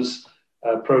 sometimes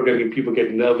programming people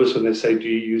get nervous when they say, do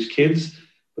you use kids?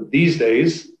 But these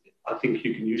days, I think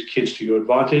you can use kids to your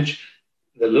advantage.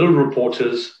 The little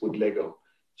reporters with Lego.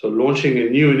 So launching a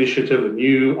new initiative, a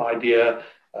new idea,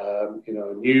 a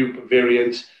new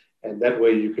variant, and that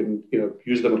way you can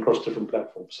use them across different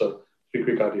platforms. So 3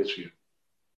 quick ideas for you.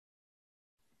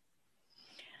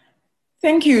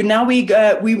 Thank you. Now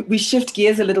we shift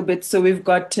gears a little bit. So we've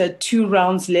got 2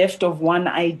 rounds left of 1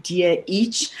 idea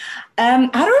each. I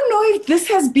don't know if this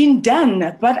has been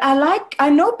done, but I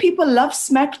know people love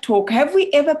smack talk. Have we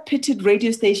ever pitted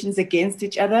radio stations against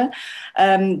each other?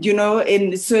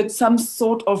 In some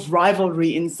sort of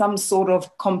rivalry, in some sort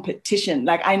of competition.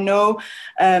 Like I know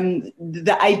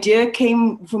the idea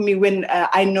came from me when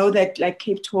I know that like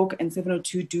Cape Talk and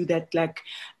 702 do that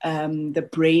the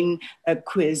brain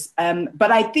quiz. But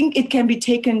I think it can be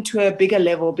taken to a bigger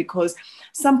level because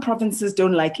some provinces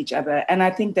don't like each other. And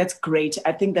I think that's great.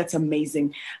 I think that's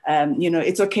amazing.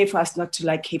 It's okay for us not to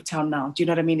like Cape Town now. Do you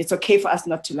know what I mean? It's okay for us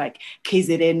not to like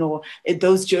KZN or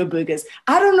those Joburgers.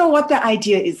 I don't know what the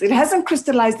idea is. It hasn't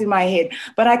crystallized in my head,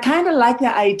 but I kind of like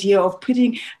the idea of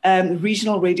putting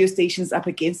regional radio stations up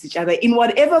against each other in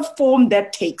whatever form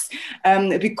that takes,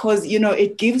 because,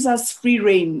 it gives us free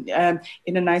reign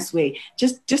in a nice way,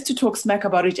 just to talk smack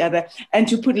about each other and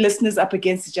to put listeners up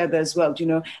against each other as well,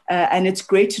 and it's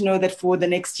great to know that for the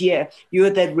next year, you're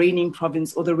that reigning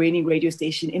province or the award-winning radio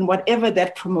station in whatever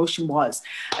that promotion was.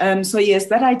 So yes,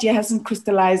 that idea hasn't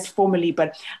crystallized formally,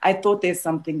 but I thought there's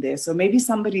something there. So maybe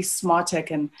somebody smarter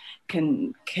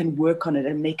can work on it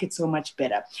and make it so much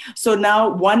better. So now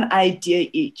one idea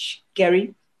each.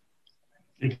 Gary?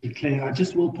 Thank you, Claire. I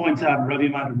just will point out, Ravi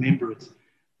might remember it,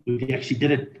 we actually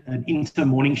did an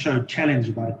inter-morning show challenge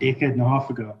about a decade and a half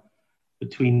ago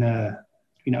between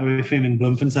OFM and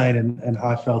Bloemfontein and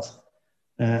Highveld.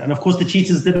 And of course, the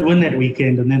Cheetahs didn't win that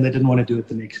weekend, and then they didn't want to do it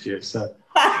the next year. So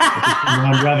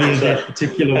Ravi is that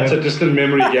particular. That's a distant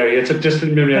memory, Gary. It's a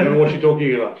distant memory. I don't know what you're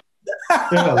talking about.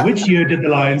 Yeah, which year did the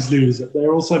Lions lose? There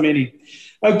are also many.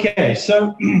 Okay,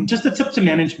 so just a tip to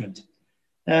management.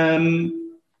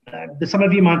 Some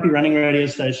of you might be running radio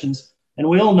stations, and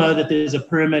we all know that there's a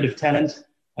pyramid of talent.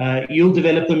 You'll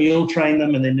develop them, you'll train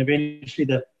them, and then eventually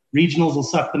the regionals will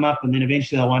suck them up, and then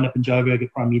eventually they'll wind up in Joburg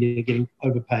at Primedia getting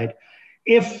overpaid.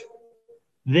 If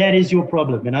that is your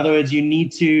problem, in other words, you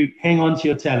need to hang on to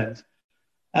your talent,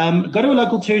 go to a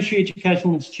local tertiary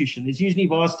educational institution. There's usually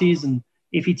varsities and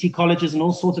FET colleges and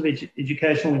all sorts of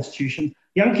educational institutions.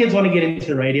 Young kids want to get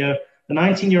into radio. The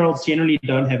 19-year-olds generally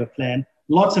don't have a plan.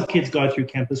 Lots of kids go through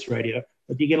campus radio,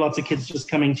 but you get lots of kids just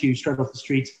coming to you straight off the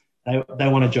streets. They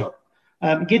want a job.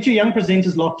 Get your young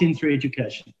presenters locked in through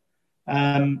education.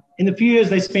 In the few years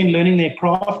they spend learning their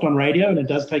craft on radio, and it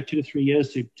does take 2 to 3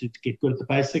 years to get good at the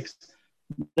basics,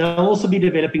 they'll also be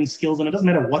developing skills, and it doesn't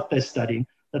matter what they're studying,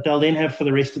 that they'll then have for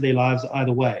the rest of their lives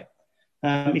either way.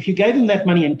 If you gave them that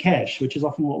money in cash, which is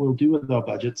often what we'll do with our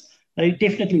budgets, they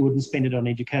definitely wouldn't spend it on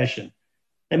education.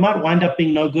 They might wind up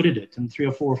being no good at it, and 3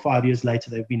 or 4 or 5 years later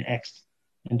they've been axed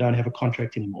and don't have a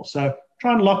contract anymore. So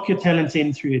try and lock your talents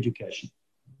in through education.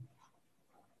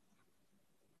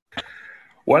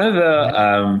 One of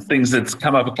the things that's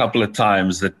come up a couple of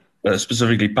times that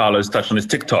specifically Paulo's touched on is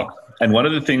TikTok. And one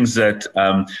of the things that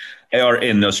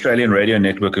ARN, the Australian Radio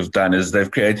Network, have done is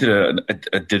they've created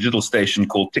a digital station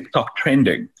called TikTok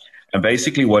Trending. And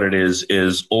basically what it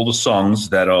is all the songs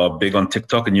that are big on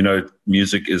TikTok, and you know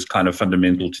music is kind of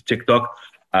fundamental to TikTok,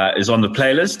 is on the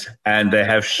playlist. And they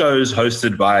have shows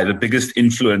hosted by the biggest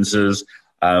influencers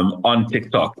on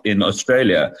TikTok in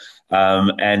Australia.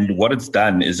 And what it's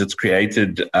done is it's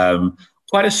created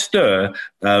quite a stir.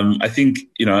 I think,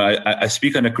 I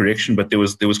speak under correction, but there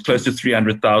was close to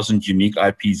 300,000 unique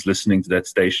IPs listening to that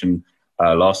station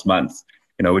last month,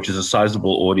 which is a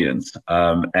sizable audience.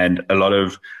 And a lot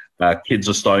of kids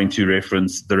are starting to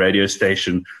reference the radio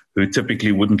station who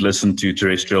typically wouldn't listen to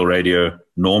terrestrial radio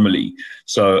normally.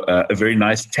 So a very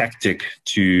nice tactic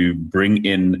to bring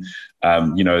in,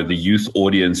 the youth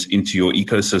audience into your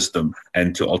ecosystem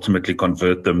and to ultimately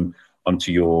convert them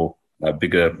onto your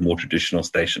bigger, more traditional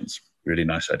stations. Really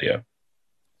nice idea.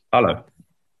 Hello.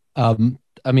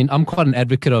 I'm quite an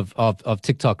advocate of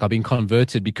TikTok. I've been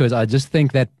converted because I just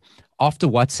think that after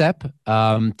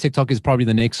WhatsApp, TikTok is probably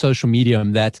the next social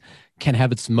medium that can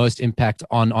have its most impact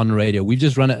on radio. We've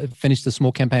just finished a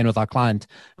small campaign with our client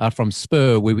from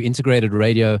Spur where we integrated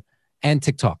radio and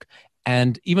TikTok.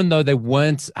 And even though they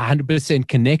weren't 100%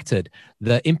 connected,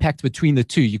 the impact between the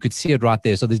two, you could see it right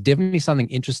there. So there's definitely something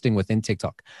interesting within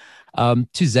TikTok.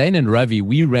 To Zane and Ravi,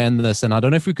 we ran this, and I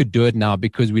don't know if we could do it now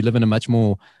because we live in a much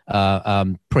more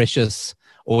precious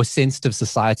or sensitive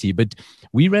society, but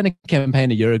we ran a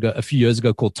campaign a few years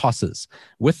ago called Tosses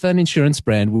with an insurance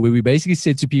brand where we basically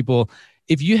said to people,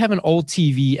 if you have an old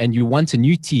TV and you want a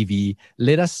new TV,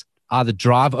 let us either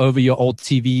drive over your old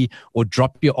TV or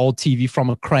drop your old TV from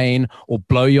a crane or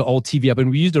blow your old TV up. And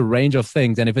we used a range of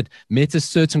things. And if it met a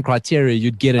certain criteria,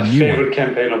 you'd get a new one. Favorite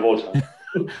campaign of all time.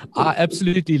 I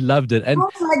absolutely loved it. And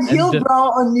sounds like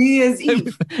Hillbrow on New Year's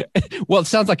Eve. Well, it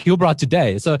sounds like Hillbrow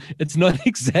today. So it's not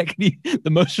exactly the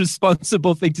most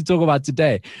responsible thing to talk about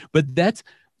today. But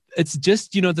it's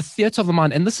just, the theater of the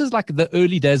mind. And this is like the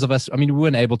early days of us. I mean, we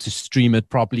weren't able to stream it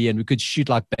properly and we could shoot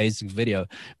like basic video.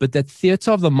 But that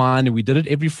theater of the mind, and we did it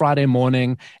every Friday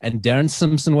morning. And Darren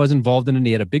Simpson was involved in it. And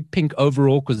he had a big pink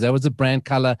overall because that was the brand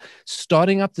color.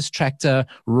 Starting up this tractor,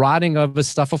 riding over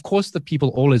stuff. Of course, the people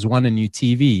always want a new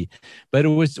TV, but it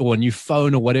was, or a new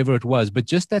phone or whatever it was. But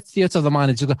just that theater of the mind,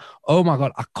 it's just like, oh my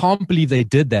God, I can't believe they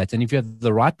did that. And if you have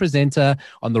the right presenter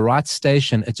on the right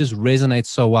station, it just resonates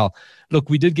so well. Look,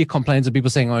 we did get complaints of people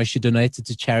saying, oh, you should donate it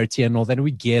to charity and all that. And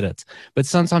we get it. But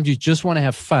sometimes you just want to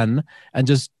have fun and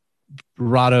just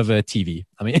ride over a TV.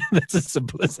 I mean, that's as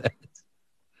simple as that.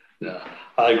 Yeah,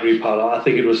 I agree, Paulo. I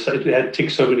think it had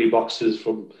ticked so many boxes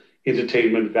from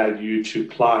entertainment value to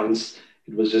clients.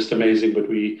 It was just amazing. But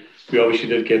we obviously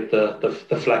did get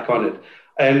the flack on it.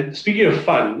 And speaking of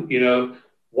fun,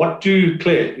 what do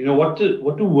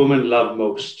women love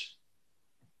most?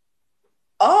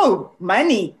 Oh,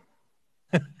 money.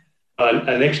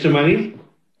 And next to money?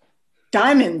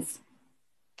 Diamonds.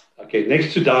 Okay,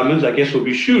 next to diamonds, I guess, will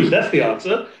be shoes. That's the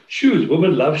answer. Shoes.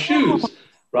 Women love shoes,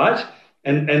 right?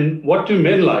 And what do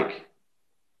men like?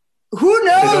 Who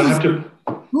knows? They don't have to.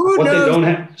 Who what knows? They don't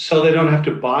have, so they don't have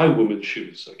to buy women's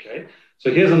shoes. Okay.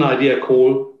 So here's an idea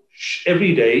called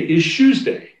every day is Shoes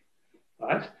Day,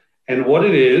 right? And what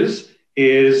it is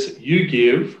you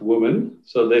give women,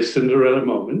 so their Cinderella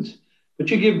moment, but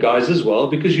you give guys as well,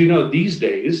 because these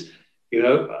days,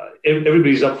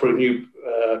 everybody's up for a new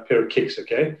pair of kicks.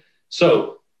 Okay.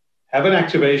 So have an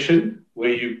activation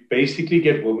where you basically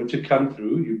get women to come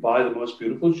through. You buy the most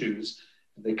beautiful shoes.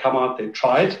 They come out, they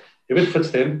try it. If it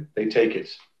fits them, they take it.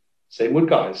 Same with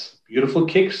guys. Beautiful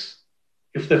kicks.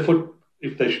 If they fit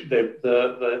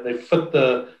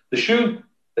the shoe,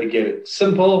 they get it.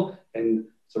 Simple. And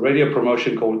it's a radio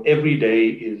promotion called Every Day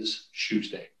is Shoes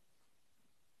Day.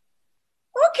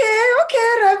 Okay,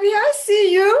 Ravi, I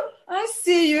see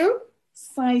you.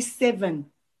 Size 7.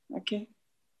 Okay.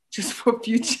 Just for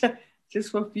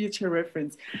future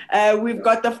reference. We've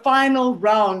got the final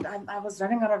round. I was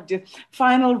running out of the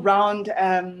final round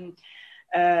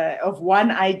of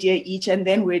one idea each, and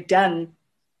then we're done.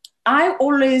 I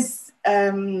always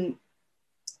think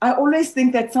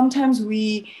that sometimes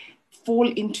we fall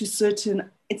into certain.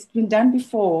 It's been done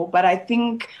before, but I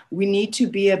think we need to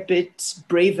be a bit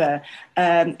braver.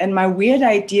 And my weird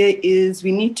idea is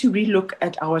we need to relook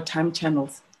at our time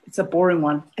channels. It's a boring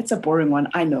one,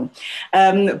 I know.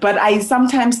 But I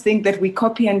sometimes think that we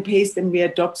copy and paste and we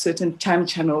adopt certain time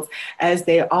channels as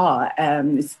they are.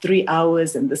 It's 3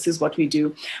 hours and this is what we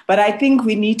do. But I think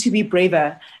we need to be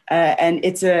braver. And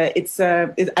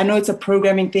I know it's a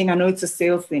programming thing, I know it's a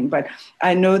sales thing, but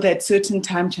I know that certain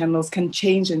time channels can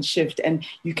change and shift, and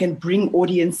you can bring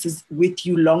audiences with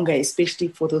you longer, especially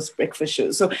for those breakfast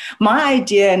shows. So my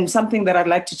idea, and something that I'd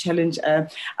like to challenge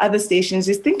other stations,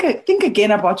 is think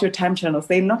again about your time channels.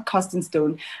 They're not cast in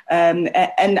stone. And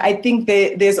I think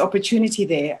there's opportunity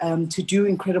there to do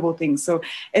incredible things. So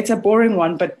it's a boring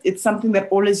one, but it's something that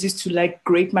always used to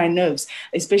grate my nerves,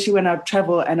 especially when I'd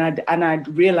travel and I'd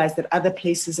realize that other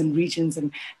places and regions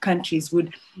and countries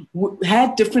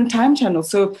had different time channels.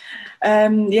 So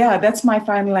that's my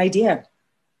final idea.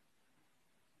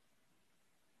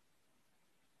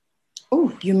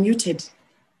 Oh, you're muted.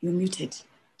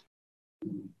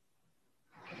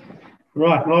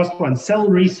 Right, last one. Sell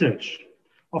research.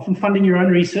 Often funding your own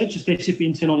research, especially if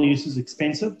internal use is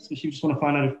expensive, especially if you just want to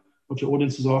find out what your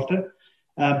audience is after.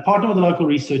 Partner with a local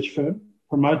research firm.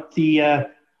 Promote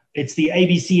it's the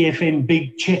ABC FM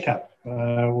Big Checkup,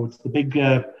 or it's the big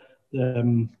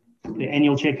the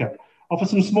annual checkup. Offer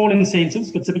some small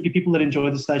incentives, but typically people that enjoy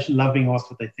the station love being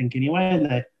asked what they think anyway,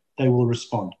 and they will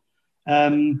respond.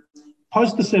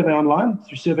 Post the survey online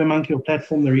through SurveyMonkey or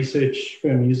platform the research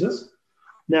firm uses.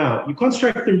 Now, you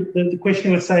construct the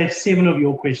question with, say, 7 of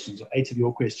your questions or 8 of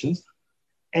your questions,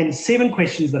 and 7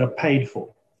 questions that are paid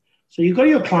for. So you go to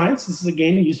your clients. This is,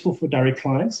 again, useful for direct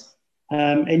clients.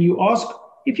 And you ask,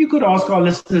 if you could ask our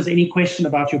listeners any question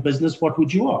about your business, what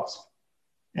would you ask?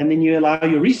 And then you allow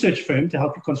your research firm to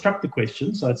help you construct the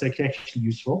question, so it's actually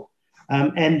useful.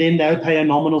 And then they'll pay a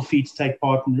nominal fee to take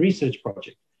part in the research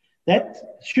project. That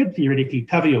should theoretically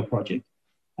cover your project.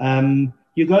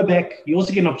 You go back, you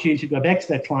also get an opportunity to go back to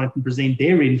that client and present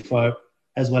their info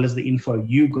as well as the info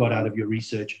you got out of your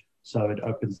research. So it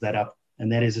opens that up.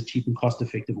 And that is a cheap and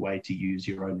cost-effective way to use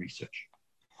your own research.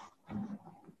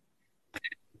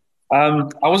 I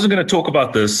wasn't going to talk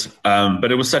about this,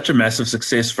 but it was such a massive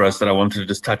success for us that I wanted to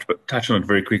just touch on it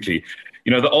very quickly.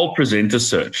 The old presenter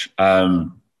search,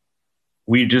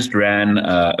 we just ran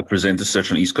a presenter search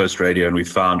on East Coast Radio, and we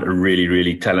found a really,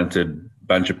 really talented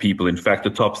bunch of people. In fact, the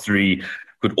top 3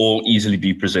 could all easily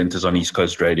be presenters on East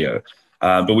Coast Radio.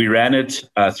 But we ran it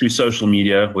through social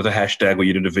media with a hashtag where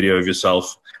you did a video of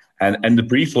yourself. And the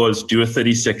brief was do a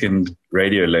 30-second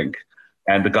radio link.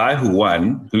 And the guy who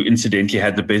won, who incidentally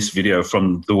had the best video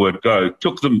from the word go,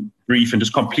 took the brief and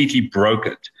just completely broke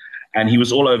it. And he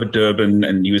was all over Durban,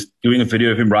 and he was doing a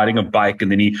video of him riding a bike.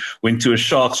 And then he went to a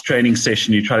Sharks training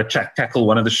session. He tried to tackle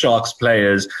one of the Sharks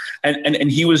players.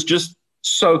 And he was just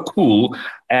so cool.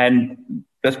 And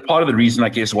that's part of the reason, I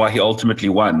guess, why he ultimately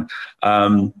won.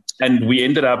 And we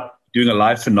ended up doing a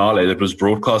live finale that was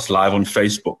broadcast live on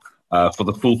Facebook for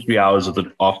the full 3 hours of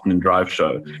the afternoon drive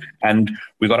show. And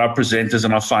we got our presenters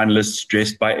and our finalists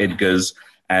dressed by Edgar's.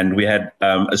 And we had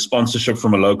a sponsorship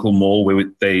from a local mall where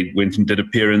they went and did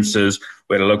appearances.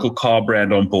 We had a local car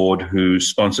brand on board who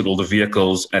sponsored all the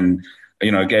vehicles. And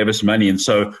gave us money. And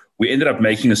so we ended up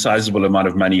making a sizable amount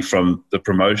of money from the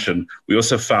promotion. We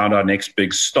also found our next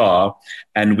big star,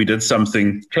 and we did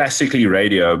something classically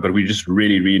radio, but we just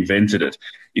really reinvented it.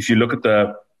 If you look at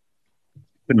the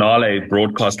finale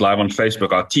broadcast live on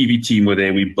Facebook, our TV team were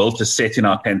there. We built a set in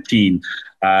our canteen.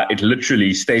 It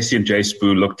literally, Stacey and Jay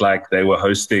Spoo looked like they were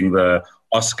hosting the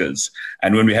Oscars.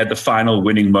 And when we had the final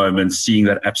winning moment, seeing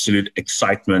that absolute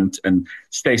excitement, and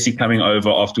Stacey coming over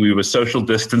after we were social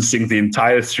distancing the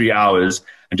entire 3 hours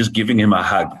and just giving him a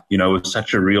hug, was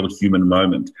such a real human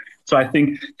moment. So I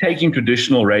think taking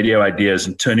traditional radio ideas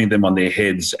and turning them on their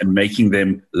heads and making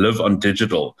them live on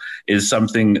digital is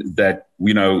something that,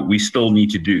 we still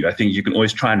need to do. I think you can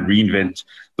always try and reinvent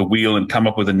the wheel and come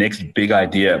up with the next big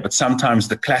idea. But sometimes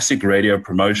the classic radio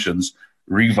promotions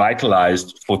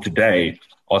revitalized for today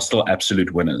are still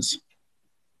absolute winners.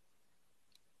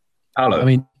 Paulo. I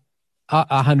mean,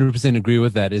 I 100% agree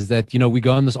with that. Is that, we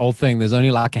go on this old thing. There's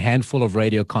only like a handful of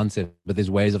radio content, but there's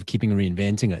ways of keeping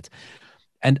reinventing it.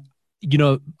 And,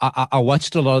 I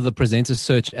watched a lot of the presenters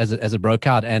search as it broke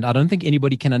out, and I don't think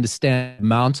anybody can understand the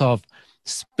amount of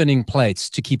spinning plates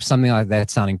to keep something like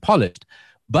that sounding polished.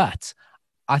 But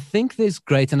I think there's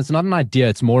great, and it's not an idea.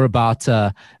 It's more about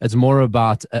a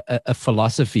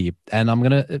philosophy.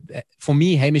 And for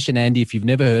me, Hamish and Andy, if you've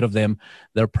never heard of them,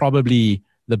 they're probably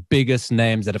the biggest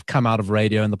names that have come out of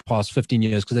radio in the past 15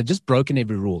 years because they've just broken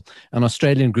every rule. An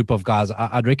Australian group of guys.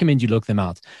 I'd recommend you look them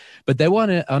out. But they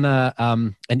were on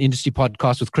an industry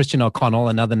podcast with Christian O'Connell,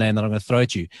 another name that I'm going to throw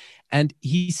at you. And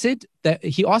he said that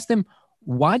he asked them,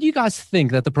 why do you guys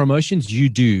think that the promotions you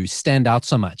do stand out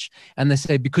so much? And they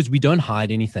say, because we don't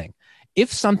hide anything.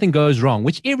 If something goes wrong,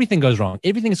 which everything goes wrong,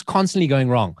 everything is constantly going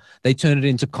wrong, they turn it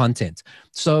into content.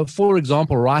 So, for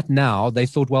example, right now, they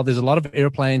thought, well, there's a lot of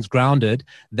airplanes grounded.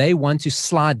 They want to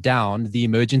slide down the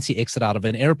emergency exit out of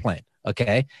an airplane,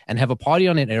 okay, and have a party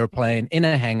on an airplane in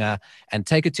a hangar and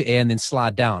take it to air and then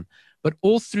slide down. But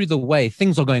all through the way,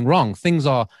 things are going wrong. Things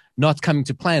are not coming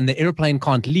to plan. The airplane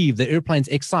can't leave. The airplane's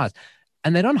excised.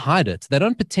 And they don't hide it. They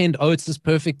don't pretend, oh, it's just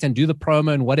perfect and do the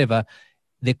promo and whatever.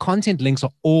 Their content links are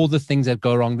all the things that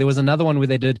go wrong. There was another one where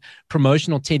they did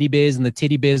promotional teddy bears, and the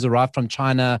teddy bears arrived from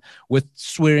China with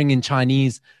swearing in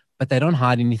Chinese, but they don't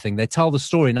hide anything. They tell the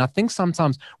story. And I think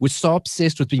sometimes we're so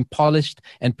obsessed with being polished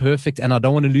and perfect, and I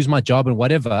don't want to lose my job and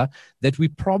whatever, that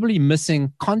we're probably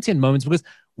missing content moments because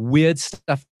weird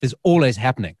stuff is always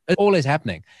happening. It's always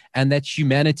happening. And that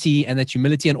humanity and that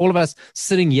humility, and all of us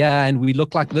sitting here and we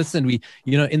look like this and we,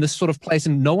 in this sort of place,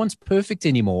 and no one's perfect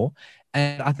anymore.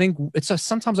 And I think it's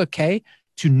sometimes okay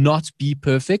to not be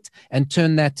perfect and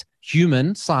turn that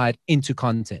human side into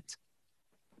content.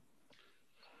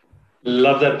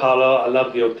 Love that, Paulo. I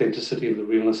love the authenticity and the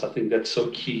realness. I think that's so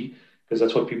key because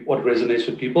that's what resonates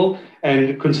with people.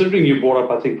 And considering you brought up,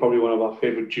 I think, probably one of our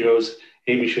favorite duos,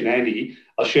 Hamish and Andy,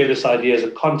 I'll share this idea as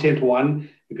a content one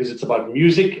because it's about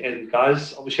music. And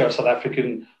guys, obviously our South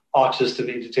African artists and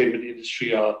entertainment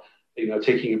industry are,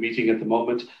 taking a beating at the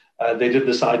moment. They did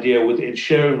this idea with Ed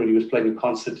Sheeran when he was playing a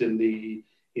concert in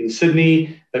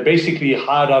Sydney. They basically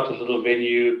hired out a little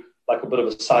venue, like a bit of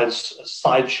a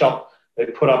side shop. They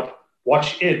put up,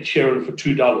 watch Ed Sheeran for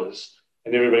 $2.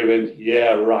 And everybody went,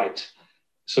 yeah, right.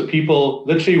 So people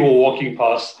literally were walking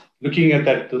past, looking at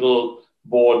that little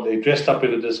board. They dressed up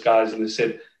in a disguise and they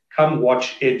said, come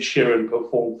watch Ed Sheeran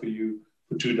perform for you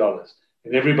for $2.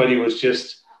 And everybody was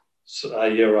just,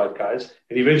 yeah, right, guys.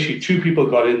 And eventually 2 people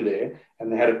got in there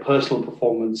and they had a personal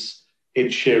performance, Ed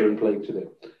Sheeran playing to them.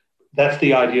 That's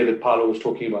the idea that Paulo was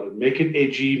talking about. Make it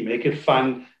edgy, make it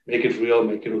fun, make it real,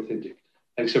 make it authentic.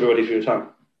 Thanks, everybody, for your time.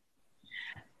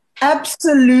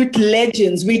 Absolute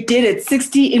legends. We did it.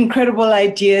 60 incredible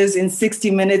ideas in 60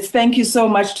 minutes. Thank you so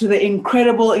much to the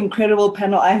incredible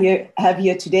panel I have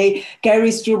here today. Gary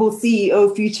Stroebel,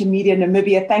 CEO, Future Media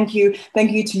Namibia. Thank you.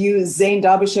 Thank you to you, Zane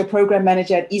Derbyshire, Program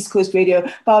Manager at East Coast Radio,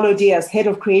 Paulo Dias, Head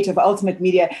of Creative, Ultimate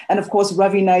Media, and of course,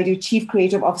 Ravi Naidoo, Chief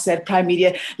Creative Officer at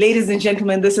Primedia. Ladies and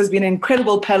gentlemen, this has been an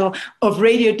incredible panel of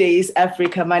Radio Days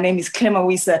Africa. My name is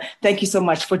Mawisa. Thank you so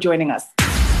much for joining us.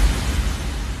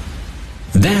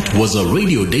 That was a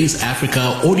Radio Days Africa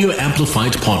audio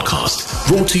amplified podcast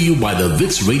brought to you by the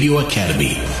Wits Radio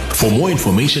Academy. For more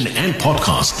information and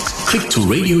podcasts, click to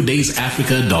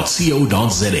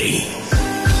radiodaysafrica.co.za.